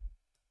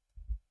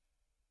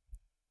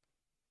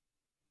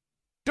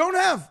 Don't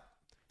have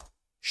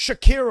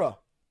Shakira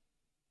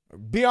or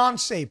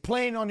Beyonce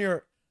playing on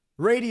your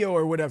radio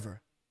or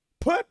whatever.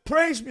 Put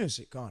praise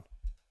music on.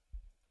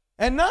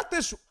 And not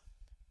this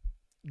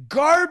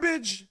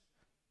garbage,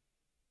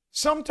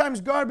 sometimes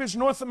garbage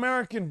North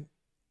American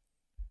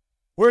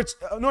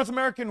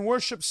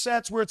worship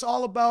sets where it's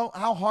all about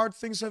how hard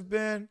things have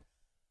been,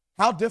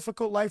 how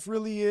difficult life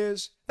really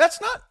is.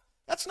 That's not,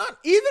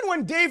 even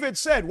when David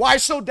said, why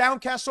so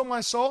downcast, O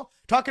my soul,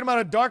 talking about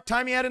a dark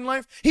time he had in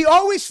life, he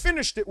always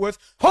finished it with,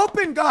 hope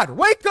in God,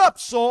 wake up,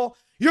 soul,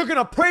 you're going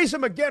to praise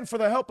him again for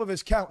the help of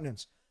his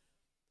countenance.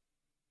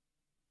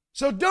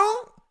 So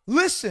don't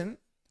listen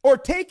or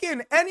take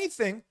in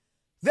anything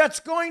that's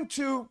going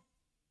to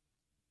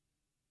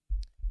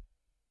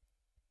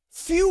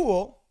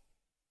fuel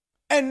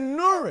and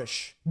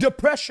nourish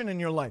depression in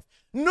your life,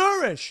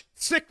 nourish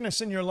sickness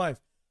in your life.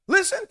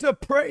 Listen to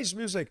praise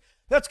music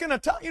that's going to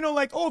tell,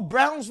 like old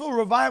Brownsville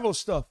revival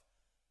stuff.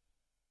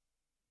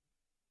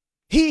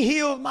 He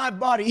healed my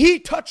body. He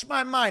touched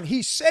my mind.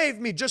 He saved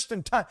me just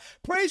in time.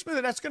 Praise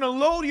music that's going to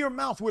load your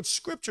mouth with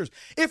scriptures.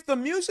 If the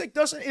music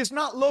is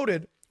not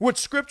loaded with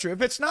scripture,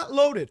 if it's not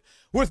loaded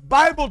with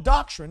Bible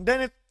doctrine,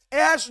 then it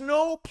has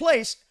no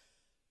place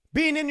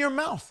being in your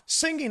mouth,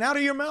 singing out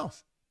of your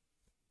mouth.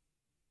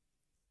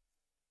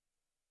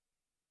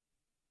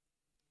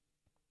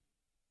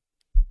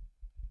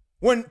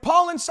 When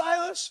Paul and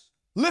Silas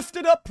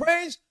lifted up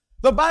praise,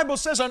 the Bible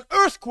says an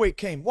earthquake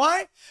came.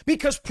 Why?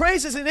 Because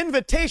praise is an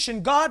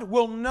invitation God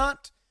will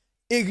not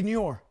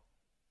ignore.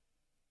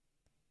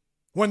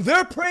 When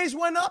their praise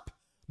went up,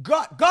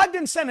 God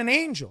didn't send an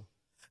angel.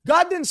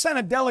 God didn't send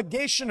a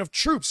delegation of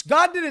troops.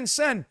 God didn't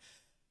send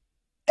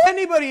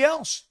anybody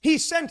else. He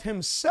sent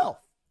himself.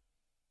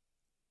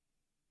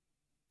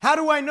 How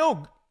do I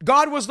know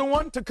God was the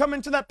one to come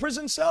into that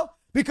prison cell?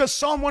 Because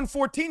Psalm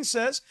 114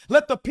 says,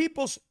 let the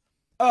people's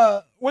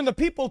when the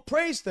people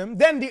praised him,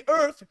 then the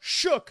earth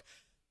shook.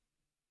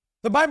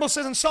 The Bible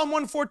says in Psalm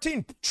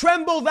 114,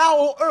 tremble thou,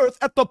 O earth,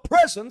 at the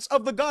presence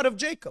of the God of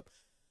Jacob.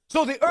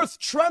 So the earth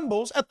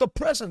trembles at the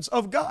presence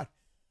of God.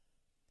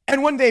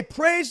 And when they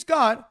praised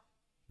God,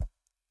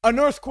 an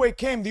earthquake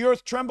came, the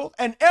earth trembled,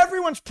 and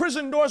everyone's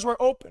prison doors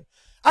were open.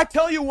 I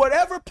tell you,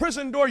 whatever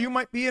prison door you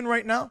might be in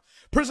right now,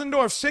 prison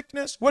door of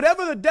sickness,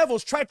 whatever the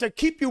devil's tried to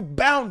keep you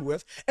bound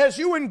with, as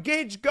you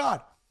engage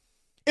God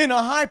in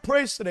a high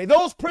praise today,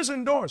 those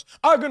prison doors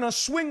are going to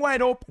swing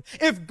wide open.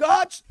 If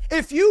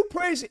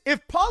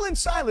Paul and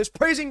Silas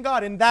praising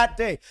God in that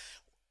day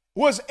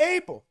was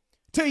able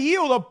to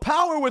yield a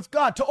power with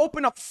God to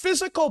open up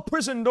physical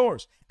prison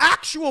doors,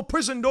 actual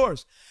prison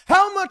doors,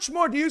 how much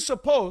more do you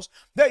suppose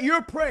that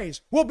your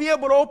praise will be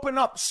able to open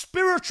up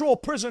spiritual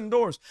prison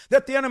doors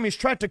that the enemy's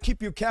tried to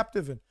keep you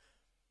captive in?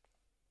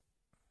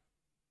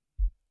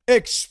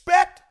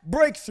 Expect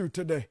breakthrough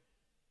today.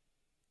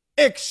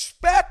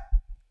 Expect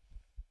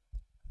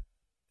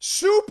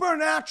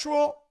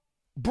supernatural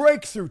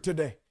breakthrough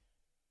today.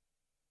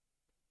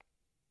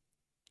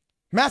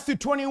 Matthew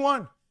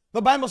 21.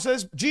 The Bible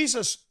says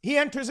Jesus, he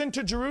enters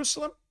into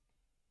Jerusalem.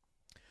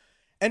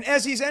 And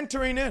as he's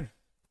entering in,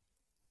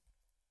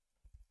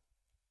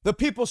 the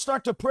people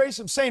start to praise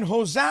him, saying,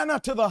 Hosanna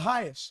to the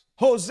highest.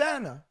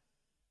 Hosanna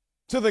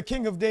to the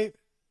King of David,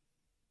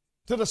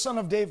 to the Son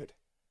of David.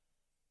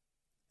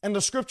 And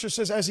the scripture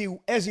says, as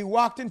he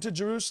walked into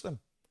Jerusalem,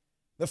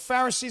 the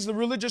Pharisees, the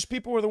religious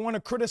people, were the one to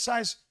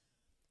criticize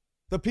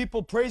the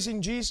people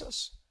praising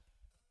Jesus.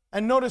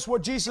 And notice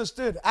what Jesus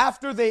did.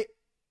 After they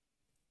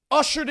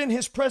ushered in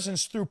his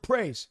presence through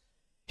praise,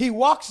 he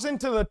walks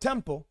into the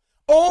temple,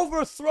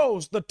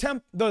 overthrows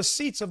the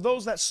seats of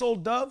those that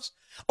sold doves,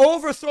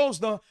 overthrows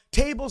the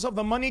tables of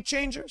the money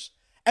changers.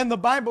 And the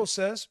Bible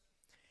says,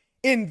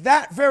 in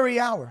that very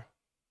hour,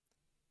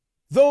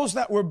 those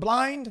that were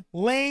blind,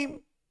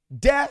 lame,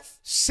 deaf,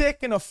 sick,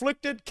 and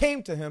afflicted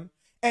came to him,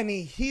 and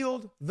he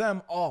healed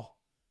them all.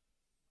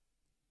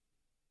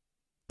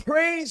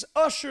 Praise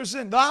ushers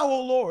in. Thou,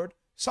 O Lord,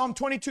 Psalm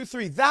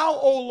 22:3, thou,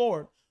 O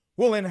Lord,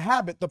 will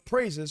inhabit the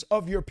praises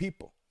of your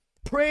people.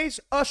 Praise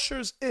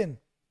ushers in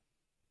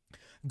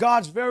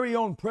God's very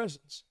own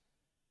presence.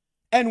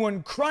 And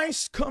when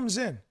Christ comes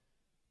in,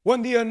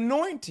 when the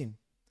anointing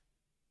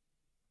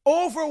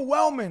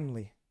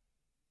overwhelmingly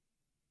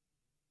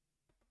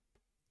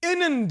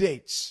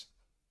inundates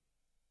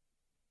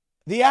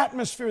the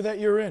atmosphere that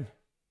you're in,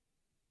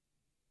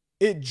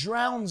 it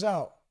drowns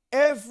out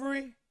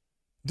every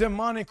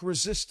demonic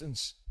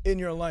resistance in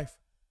your life.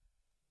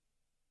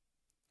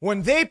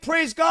 When they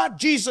praised God,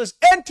 Jesus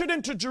entered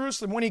into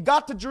Jerusalem. When he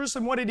got to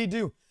Jerusalem, what did he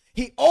do?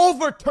 He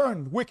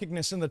overturned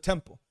wickedness in the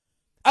temple.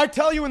 I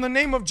tell you, in the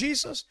name of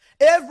Jesus,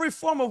 every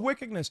form of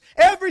wickedness,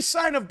 every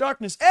sign of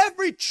darkness,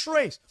 every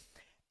trace,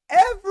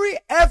 every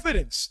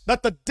evidence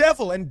that the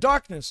devil and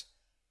darkness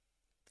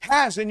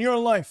has in your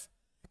life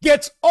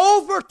gets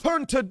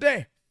overturned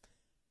today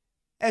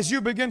as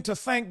you begin to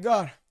thank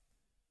God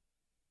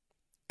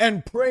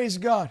and praise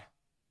God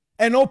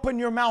and open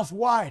your mouth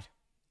wide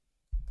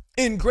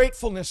in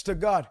gratefulness to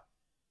God.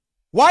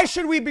 Why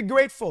should we be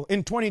grateful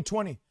in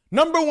 2020?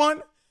 Number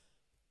one,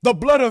 the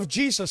blood of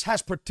Jesus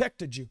has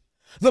protected you.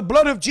 The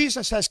blood of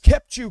Jesus has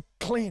kept you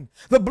clean.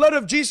 The blood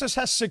of Jesus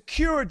has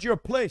secured your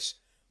place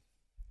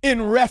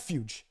in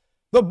refuge.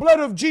 The blood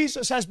of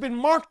Jesus has been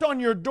marked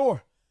on your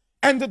door.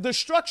 And the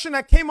destruction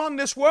that came on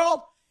this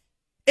world,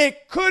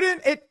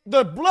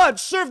 the blood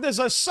served as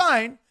a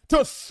sign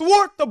to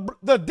thwart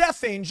the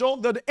death angel,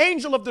 the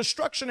angel of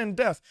destruction and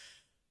death,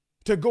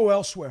 to go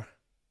elsewhere.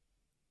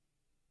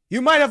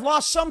 You might have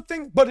lost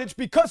something, but it's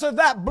because of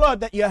that blood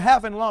that you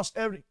haven't lost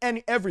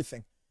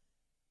everything.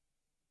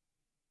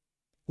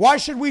 Why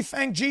should we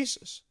thank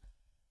Jesus?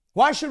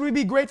 Why should we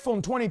be grateful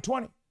in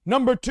 2020?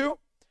 Number two,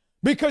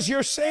 because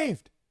you're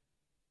saved.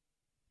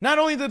 Not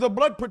only did the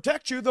blood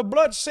protect you, the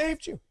blood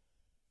saved you.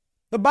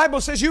 The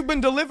Bible says you've been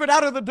delivered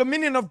out of the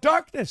dominion of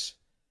darkness.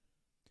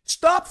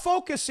 Stop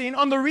focusing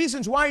on the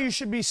reasons why you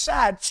should be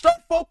sad.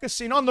 Start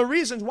focusing on the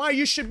reasons why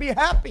you should be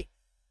happy.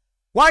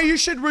 Why you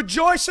should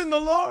rejoice in the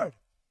Lord.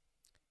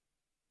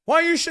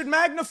 Why you should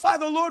magnify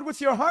the Lord with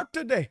your heart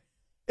today.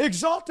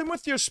 Exalt him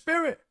with your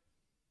spirit.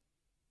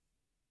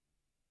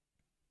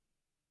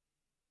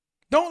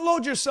 Don't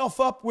load yourself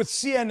up with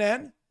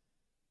CNN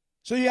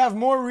so you have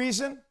more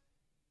reason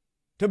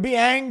to be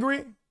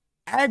angry,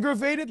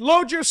 aggravated.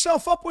 Load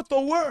yourself up with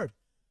the word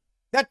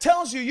that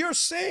tells you you're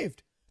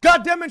saved.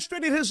 God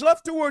demonstrated his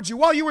love towards you.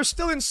 While you were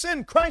still in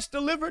sin, Christ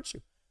delivered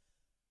you.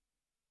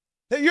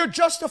 That you're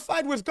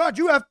justified with God.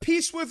 You have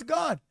peace with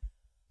God.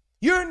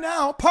 You're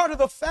now part of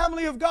the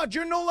family of God.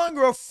 You're no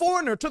longer a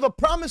foreigner to the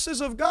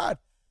promises of God.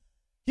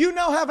 You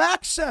now have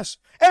access.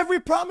 Every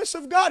promise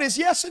of God is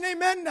yes and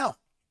amen now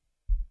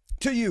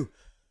to you.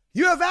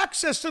 You have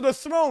access to the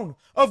throne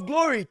of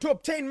glory to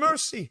obtain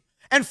mercy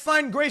and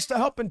find grace to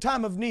help in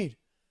time of need.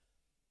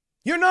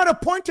 You're not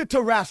appointed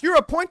to wrath. You're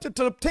appointed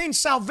to obtain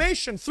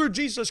salvation through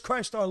Jesus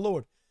Christ our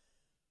Lord.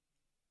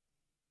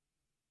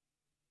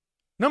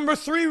 Number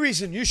three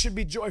reason you should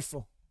be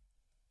joyful.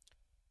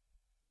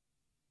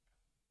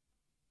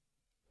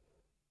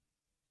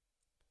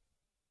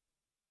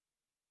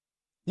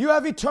 You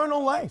have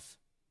eternal life.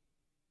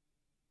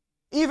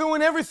 Even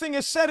when everything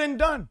is said and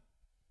done,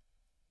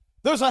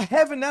 there's a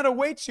heaven that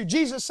awaits you.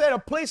 Jesus said, a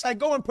place I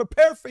go and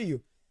prepare for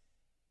you.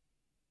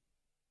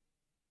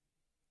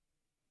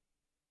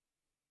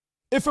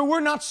 If it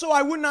were not so,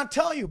 I would not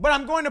tell you. But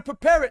I'm going to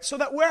prepare it so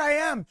that where I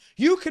am,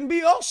 you can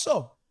be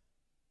also.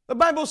 The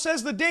Bible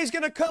says the day's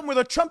going to come where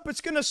the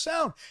trumpet's going to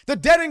sound. The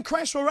dead in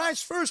Christ will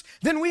rise first.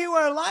 Then we who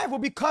are alive will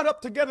be caught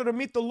up together to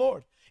meet the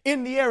Lord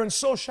in the air, and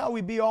so shall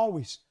we be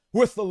always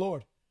with the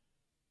Lord.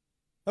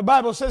 The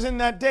Bible says in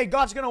that day,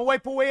 God's going to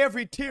wipe away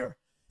every tear,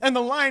 and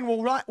the lion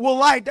will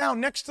lie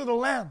down next to the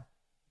lamb,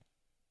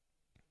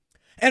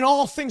 and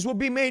all things will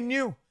be made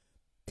new.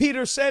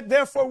 Peter said,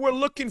 therefore, we're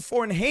looking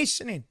for and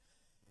hastening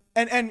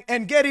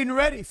and getting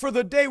ready for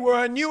the day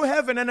where a new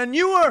heaven and a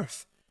new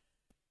earth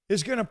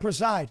is going to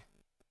preside.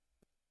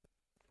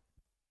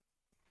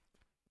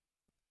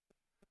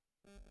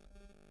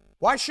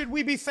 Why should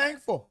we be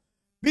thankful?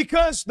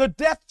 Because the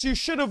death you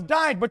should have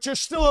died, but you're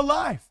still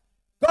alive.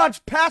 God's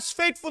past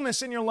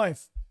faithfulness in your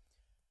life.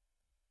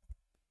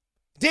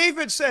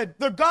 David said,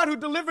 the God who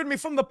delivered me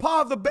from the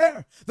paw of the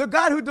bear, the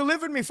God who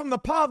delivered me from the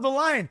paw of the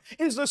lion,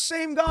 is the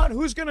same God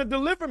who's going to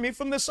deliver me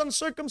from this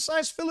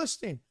uncircumcised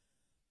Philistine.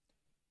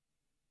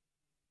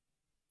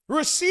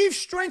 Receive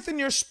strength in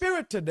your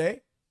spirit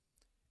today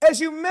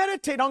as you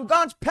meditate on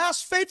God's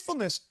past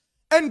faithfulness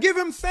and give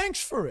Him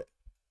thanks for it.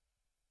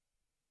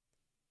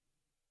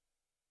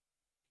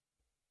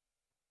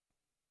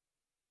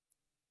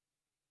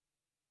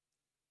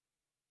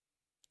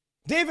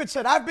 David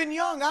said, I've been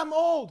young, I'm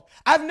old.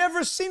 I've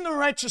never seen the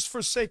righteous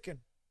forsaken.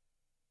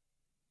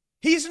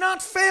 He's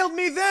not failed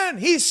me then.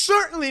 He's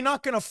certainly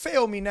not going to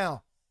fail me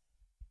now.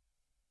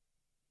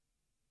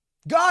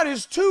 God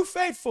is too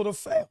faithful to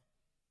fail.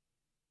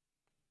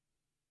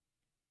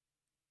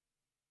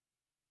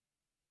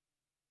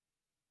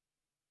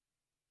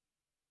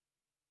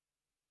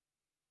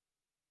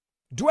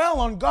 Dwell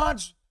on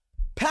God's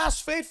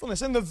past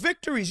faithfulness and the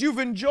victories you've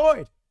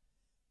enjoyed.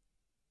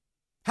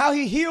 How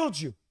He healed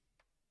you.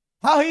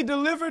 How He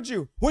delivered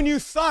you. When you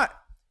thought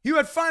you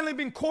had finally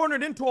been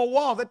cornered into a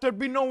wall, that there'd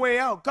be no way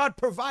out, God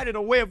provided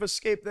a way of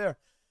escape there.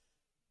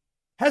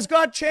 Has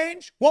God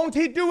changed? Won't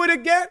He do it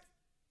again?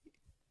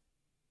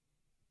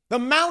 The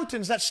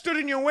mountains that stood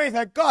in your way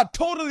that God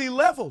totally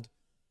leveled.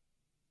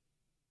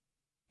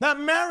 That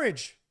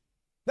marriage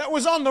that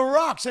was on the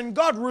rocks and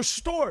God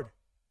restored.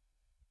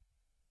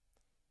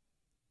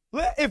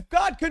 If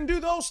God can do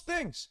those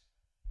things,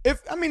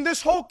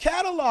 this whole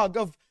catalog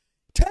of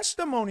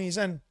testimonies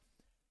and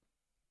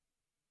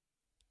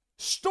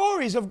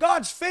stories of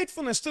God's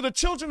faithfulness to the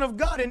children of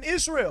God in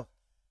Israel,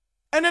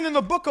 and then in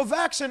the book of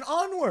Acts and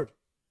onward,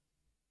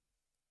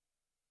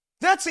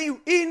 that's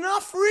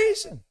enough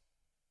reason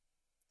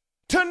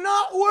to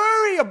not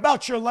worry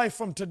about your life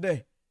from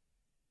today.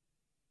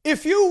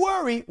 If you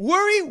worry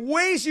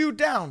weighs you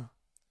down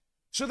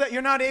so that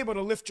you're not able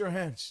to lift your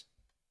hands.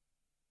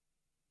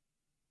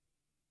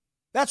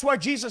 That's why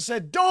Jesus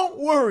said, don't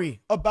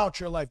worry about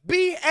your life.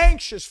 Be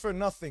anxious for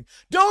nothing.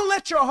 Don't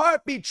let your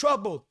heart be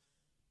troubled.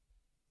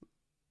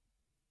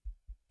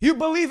 You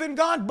believe in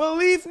God?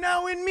 Believe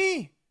now in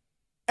me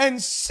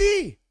and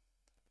see.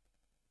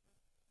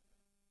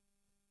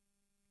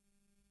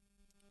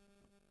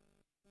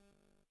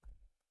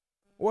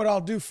 What I'll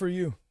do for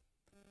you.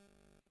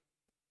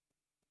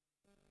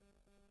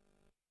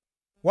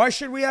 Why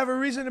should we have a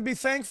reason to be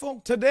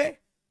thankful today?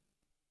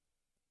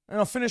 And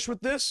I'll finish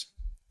with this.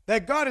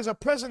 That God is a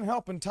present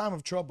help in time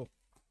of trouble.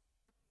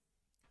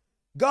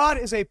 God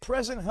is a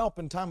present help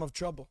in time of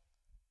trouble.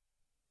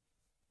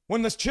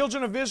 When the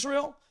children of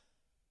Israel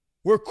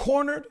were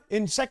cornered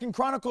in 2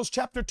 Chronicles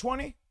chapter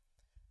 20,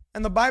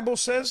 and the Bible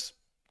says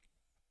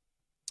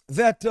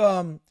that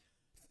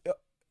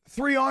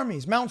three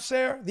armies, Mount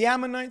Seir, the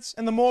Ammonites,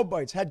 and the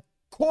Moabites, had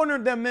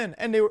cornered them in,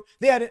 and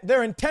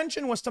their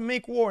intention was to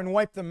make war and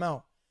wipe them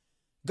out.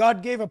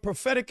 God gave a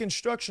prophetic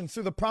instruction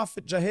through the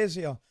prophet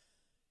Jahaziel.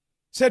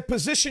 Said,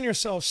 position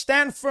yourselves,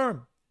 stand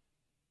firm,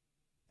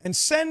 and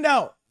send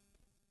out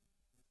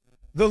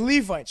the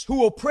Levites who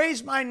will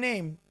praise my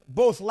name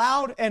both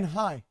loud and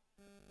high.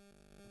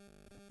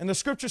 And the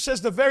scripture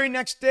says the very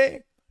next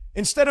day,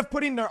 instead of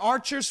putting their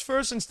archers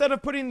first, instead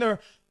of putting their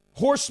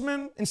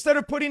horsemen, instead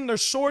of putting their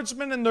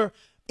swordsmen and their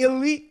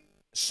elite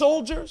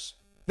soldiers,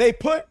 they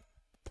put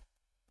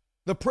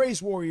the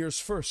praise warriors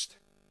first.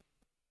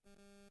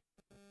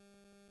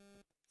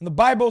 And the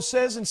Bible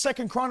says in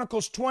 2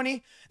 Chronicles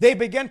 20, they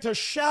began to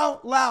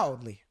shout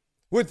loudly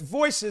with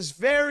voices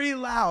very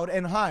loud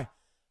and high.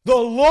 The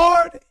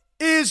Lord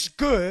is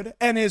good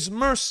and His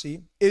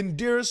mercy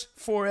endures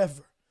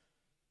forever.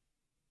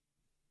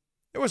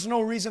 There was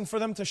no reason for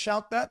them to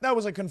shout that. That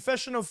was a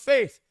confession of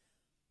faith.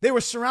 They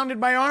were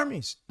surrounded by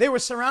armies. They were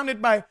surrounded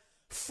by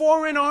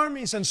foreign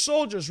armies and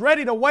soldiers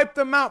ready to wipe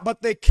them out,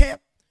 but they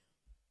kept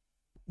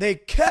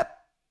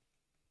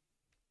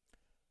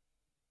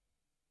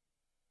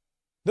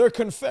their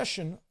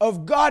confession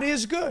of God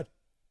is good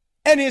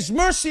and His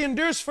mercy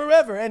endures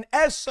forever. And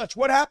as such,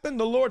 what happened?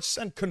 The Lord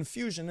sent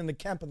confusion in the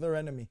camp of their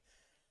enemy.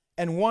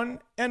 And one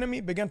enemy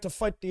began to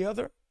fight the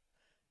other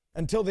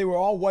until they were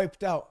all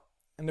wiped out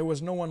and there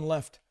was no one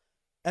left.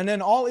 And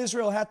then all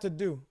Israel had to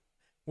do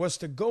was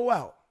to go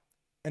out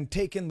and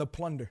take in the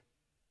plunder,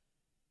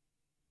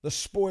 the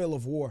spoil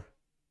of war.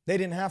 They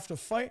didn't have to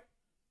fight.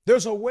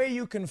 There's a way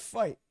you can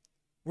fight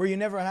where you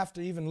never have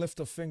to even lift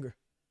a finger.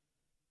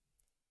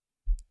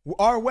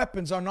 Our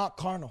weapons are not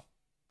carnal.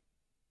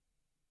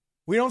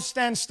 We don't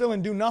stand still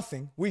and do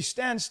nothing. We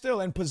stand still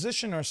and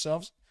position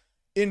ourselves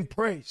in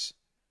praise.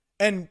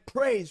 And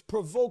praise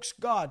provokes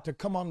God to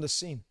come on the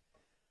scene.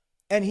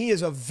 And He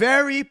is a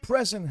very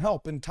present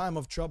help in time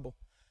of trouble.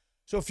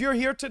 So if you're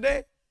here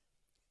today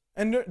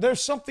and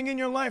there's something in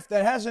your life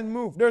that hasn't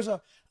moved, there's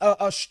a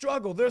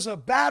struggle, there's a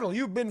battle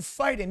you've been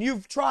fighting,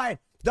 you've tried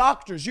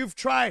doctors, you've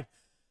tried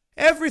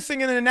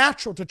everything in the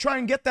natural to try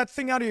and get that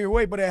thing out of your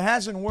way, but it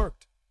hasn't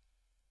worked.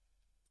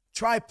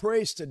 Try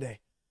praise today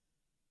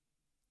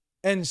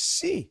and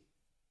see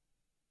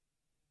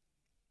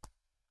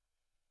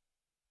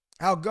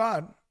how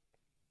God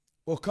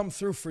will come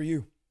through for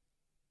you.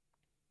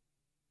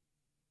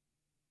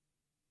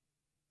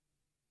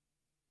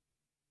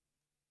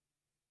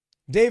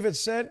 David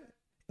said,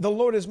 "The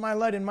Lord is my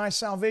light and my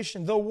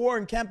salvation. Though war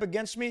encamp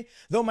against me,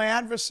 though my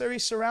adversary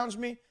surrounds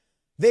me,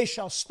 they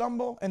shall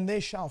stumble and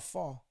they shall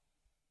fall."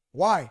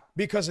 Why?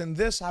 Because in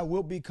this I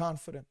will be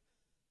confident,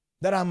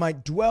 that I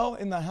might dwell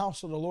in the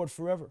house of the Lord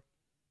forever,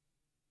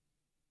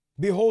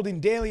 beholding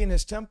daily in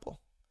His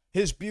temple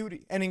His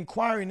beauty, and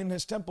inquiring in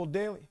His temple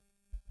daily.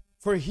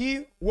 For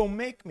He will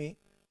make me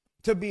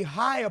to be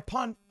high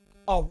upon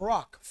a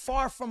rock,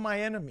 far from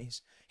my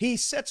enemies. He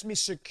sets me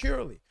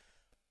securely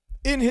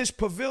in His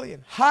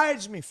pavilion,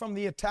 hides me from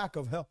the attack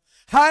of hell,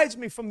 hides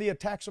me from the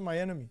attacks of my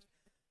enemies.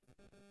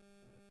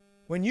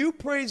 When you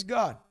praise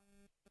God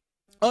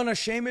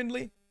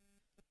unashamedly,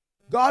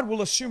 God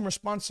will assume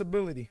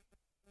responsibility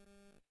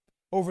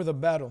over the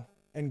battle,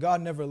 and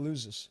God never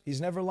loses.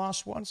 He's never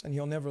lost once, and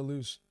He'll never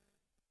lose.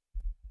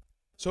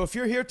 So if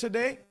you're here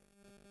today,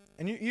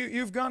 and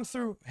you've gone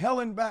through hell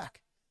and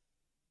back,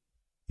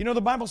 you know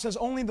the Bible says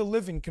only the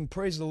living can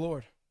praise the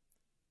Lord.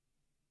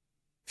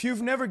 If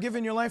you've never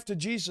given your life to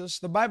Jesus,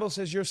 the Bible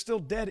says you're still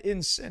dead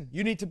in sin.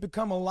 You need to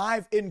become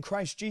alive in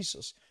Christ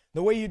Jesus.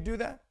 The way you do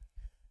that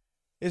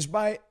is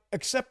by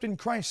accepting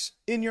Christ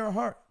in your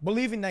heart,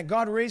 believing that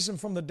God raised Him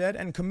from the dead,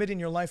 and committing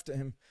your life to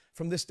Him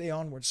from this day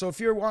onward. So if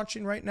you're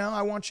watching right now,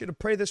 I want you to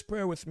pray this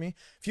prayer with me.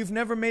 If you've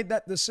never made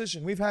that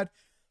decision, we've had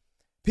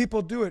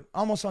people do it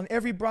almost on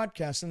every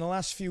broadcast in the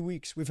last few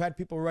weeks. We've had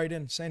people write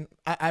in saying,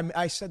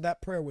 I said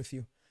that prayer with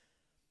you.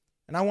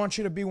 And I want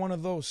you to be one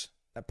of those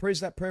that prays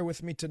that prayer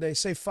with me today.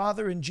 Say,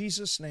 Father, in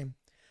Jesus' name,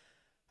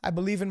 I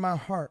believe in my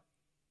heart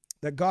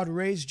that God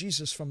raised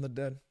Jesus from the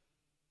dead.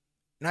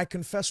 And I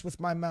confess with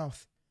my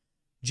mouth,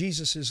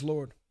 Jesus is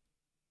Lord.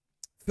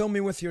 Fill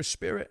me with your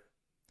Spirit.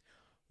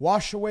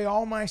 Wash away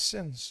all my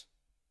sins.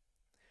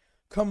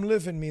 Come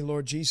live in me,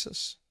 Lord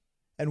Jesus.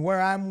 And where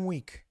I'm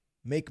weak,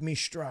 make me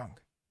strong.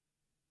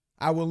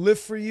 I will live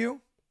for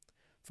you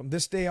from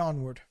this day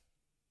onward.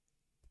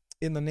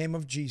 In the name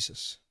of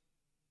Jesus.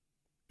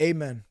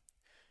 Amen.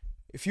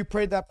 If you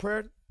prayed that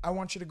prayer, I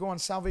want you to go on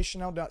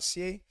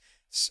salvationnow.ca.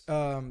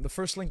 The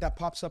first link that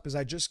pops up is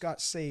I just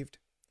got saved.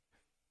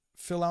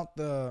 Fill out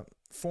the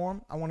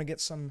form. I want to get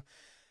some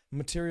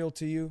material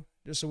to you.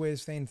 Just a way of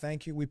saying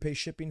thank you. We pay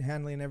shipping,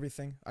 handling, and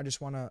everything. I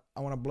want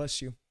to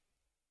bless you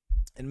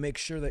and make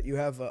sure that you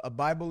have a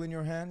Bible in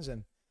your hands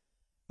and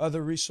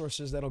other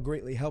resources that'll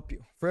greatly help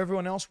you. For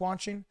everyone else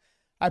watching,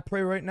 I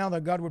pray right now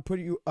that God would put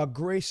a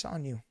grace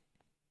on you,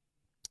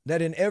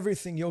 that in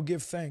everything you'll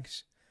give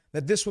thanks,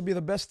 that this will be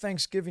the best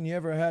Thanksgiving you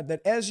ever had,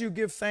 that as you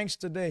give thanks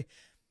today,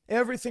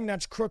 everything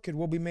that's crooked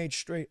will be made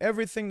straight.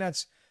 Everything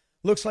that's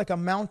looks like a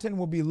mountain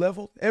will be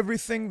leveled.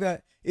 Everything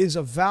that is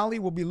a valley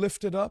will be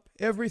lifted up.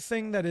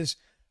 Everything that is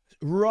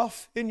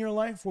rough in your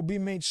life will be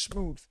made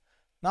smooth.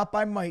 Not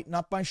by might,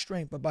 not by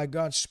strength, but by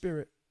God's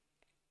Spirit.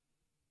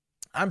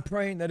 I'm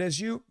praying that as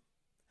you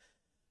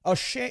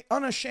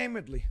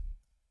unashamedly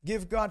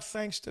give God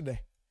thanks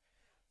today,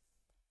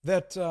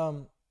 that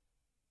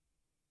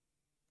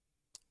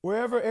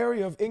wherever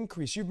area of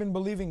increase you've been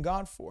believing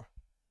God for,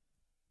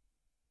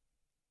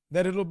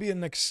 that it'll be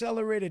an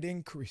accelerated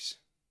increase.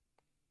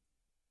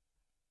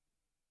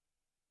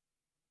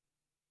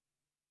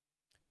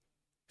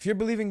 If you're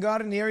believing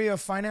God in the area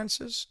of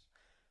finances,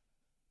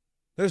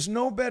 there's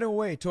no better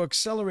way to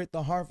accelerate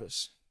the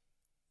harvest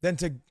than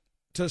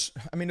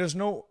there's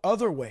no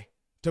other way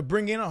to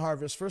bring in a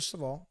harvest, first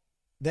of all,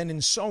 than in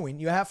sowing.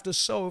 You have to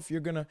sow if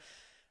you're going to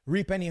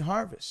reap any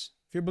harvest.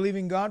 If you're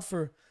believing God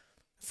for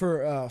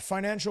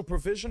financial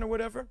provision or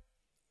whatever,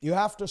 you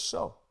have to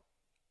sow.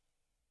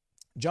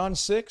 John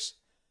 6,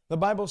 the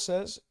Bible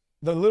says,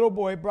 the little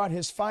boy brought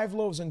his 5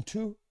 loaves and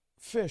 2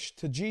 fish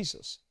to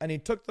Jesus, and he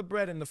took the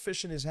bread and the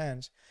fish in his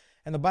hands,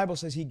 and the Bible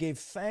says he gave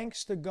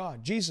thanks to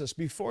God. Jesus,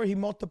 before he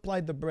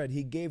multiplied the bread,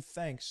 he gave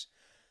thanks,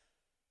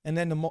 and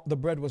then the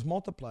bread was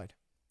multiplied.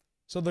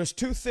 So there's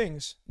 2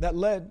 things that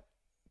led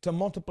to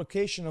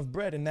multiplication of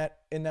bread in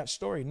that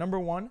story. Number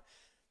 1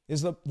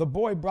 is the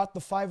boy brought the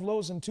 5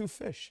 loaves and 2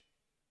 fish.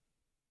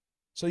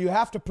 So you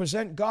have to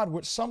present God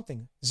with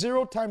something.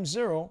 0 times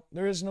 0,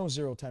 there is no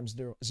 0 times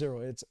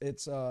 0.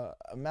 It's a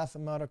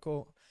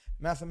mathematical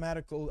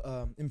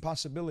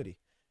impossibility.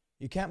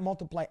 You can't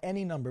multiply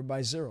any number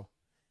by 0.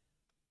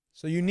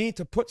 So you need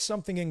to put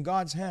something in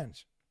God's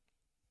hands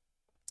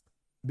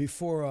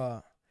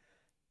before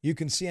you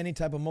can see any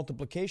type of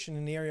multiplication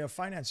in the area of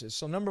finances.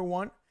 So number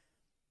one,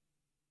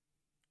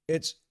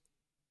 there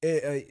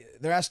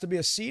has to be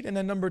a seed. And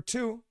then number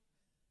two,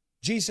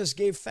 Jesus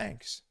gave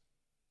thanks.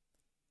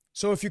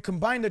 So if you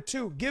combine the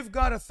two, give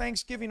God a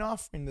thanksgiving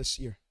offering this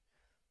year.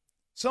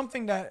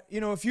 Something that,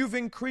 if you've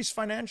increased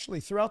financially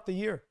throughout the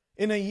year,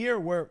 in a year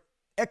where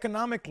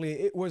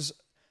economically there's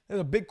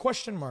a big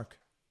question mark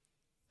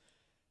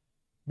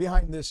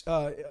behind this,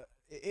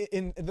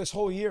 in this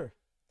whole year.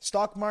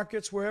 Stock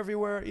markets were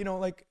everywhere,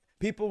 like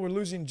people were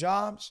losing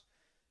jobs.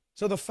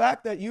 So the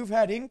fact that you've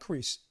had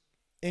increase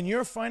in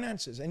your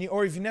finances,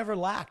 or you've never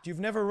lacked, you've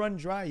never run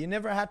dry, you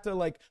never had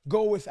to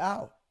go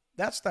without.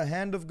 That's the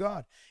hand of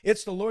God.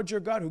 It's the Lord your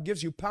God who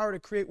gives you power to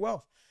create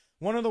wealth.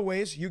 One of the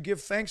ways you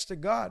give thanks to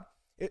God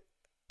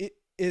it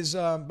is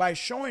by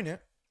showing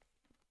it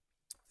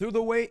through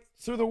the way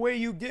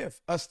you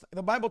give.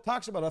 The Bible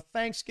talks about a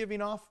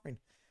thanksgiving offering,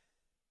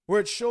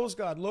 where it shows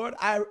God, Lord,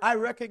 I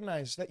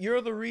recognize that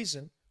you're the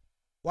reason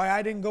why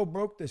I didn't go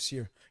broke this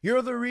year.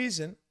 You're the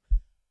reason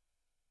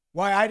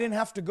why I didn't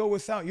have to go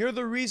without. You're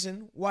the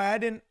reason why I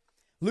didn't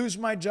lose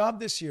my job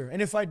this year.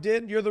 And if I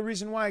did, you're the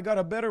reason why I got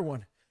a better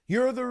one.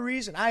 You're the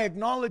reason. I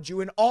acknowledge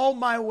you in all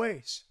my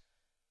ways,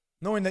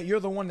 knowing that you're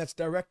the one that's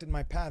directed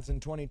my paths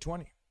in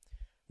 2020.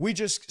 We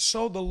just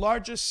sowed the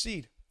largest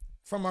seed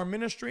from our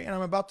ministry, and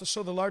I'm about to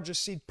sow the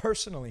largest seed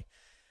personally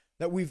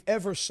that we've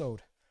ever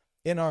sowed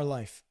in our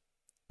life.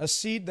 A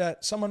seed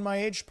that someone my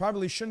age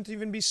probably shouldn't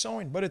even be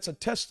sowing, but it's a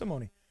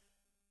testimony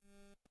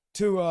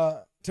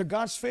to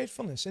God's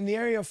faithfulness in the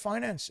area of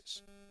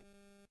finances.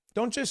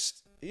 Don't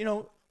just,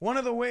 one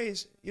of the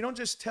ways, you don't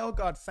just tell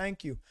God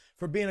thank you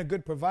for being a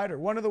good provider.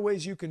 One of the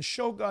ways you can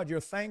show God you're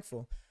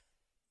thankful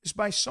is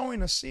by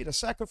sowing a seed, a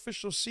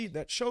sacrificial seed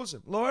that shows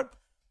Him, Lord,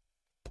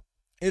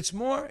 it's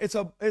more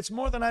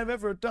than I've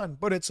ever done,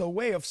 but it's a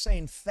way of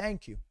saying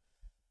thank you.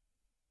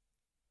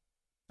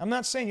 I'm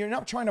not saying you're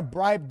not trying to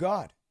bribe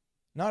God.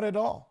 Not at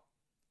all.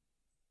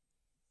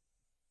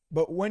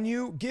 But when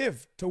you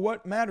give to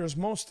what matters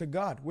most to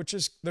God, which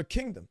is the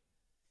kingdom,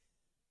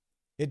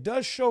 it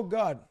does show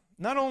God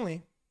not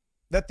only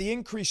that the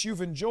increase you've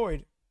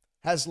enjoyed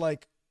has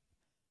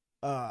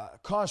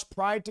caused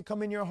pride to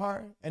come in your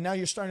heart, and now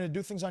you're starting to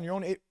do things on your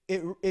own.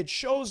 It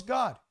shows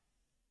God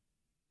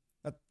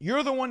that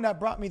you're the one that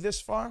brought me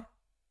this far,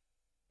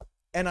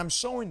 and I'm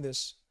sowing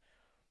this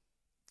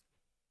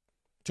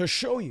to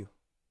show you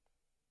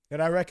that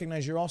I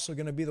recognize you're also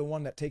going to be the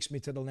one that takes me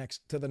to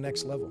the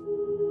next level.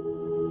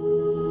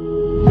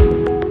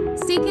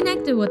 Stay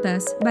connected with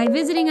us by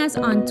visiting us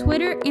on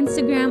Twitter,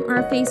 Instagram,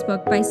 or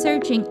Facebook by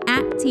searching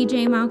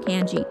 @TJ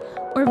Malkanji,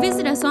 or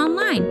visit us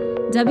online,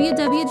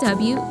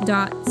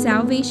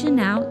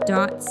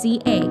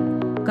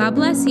 www.salvationnow.ca. God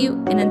bless you,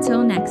 and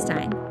until next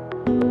time.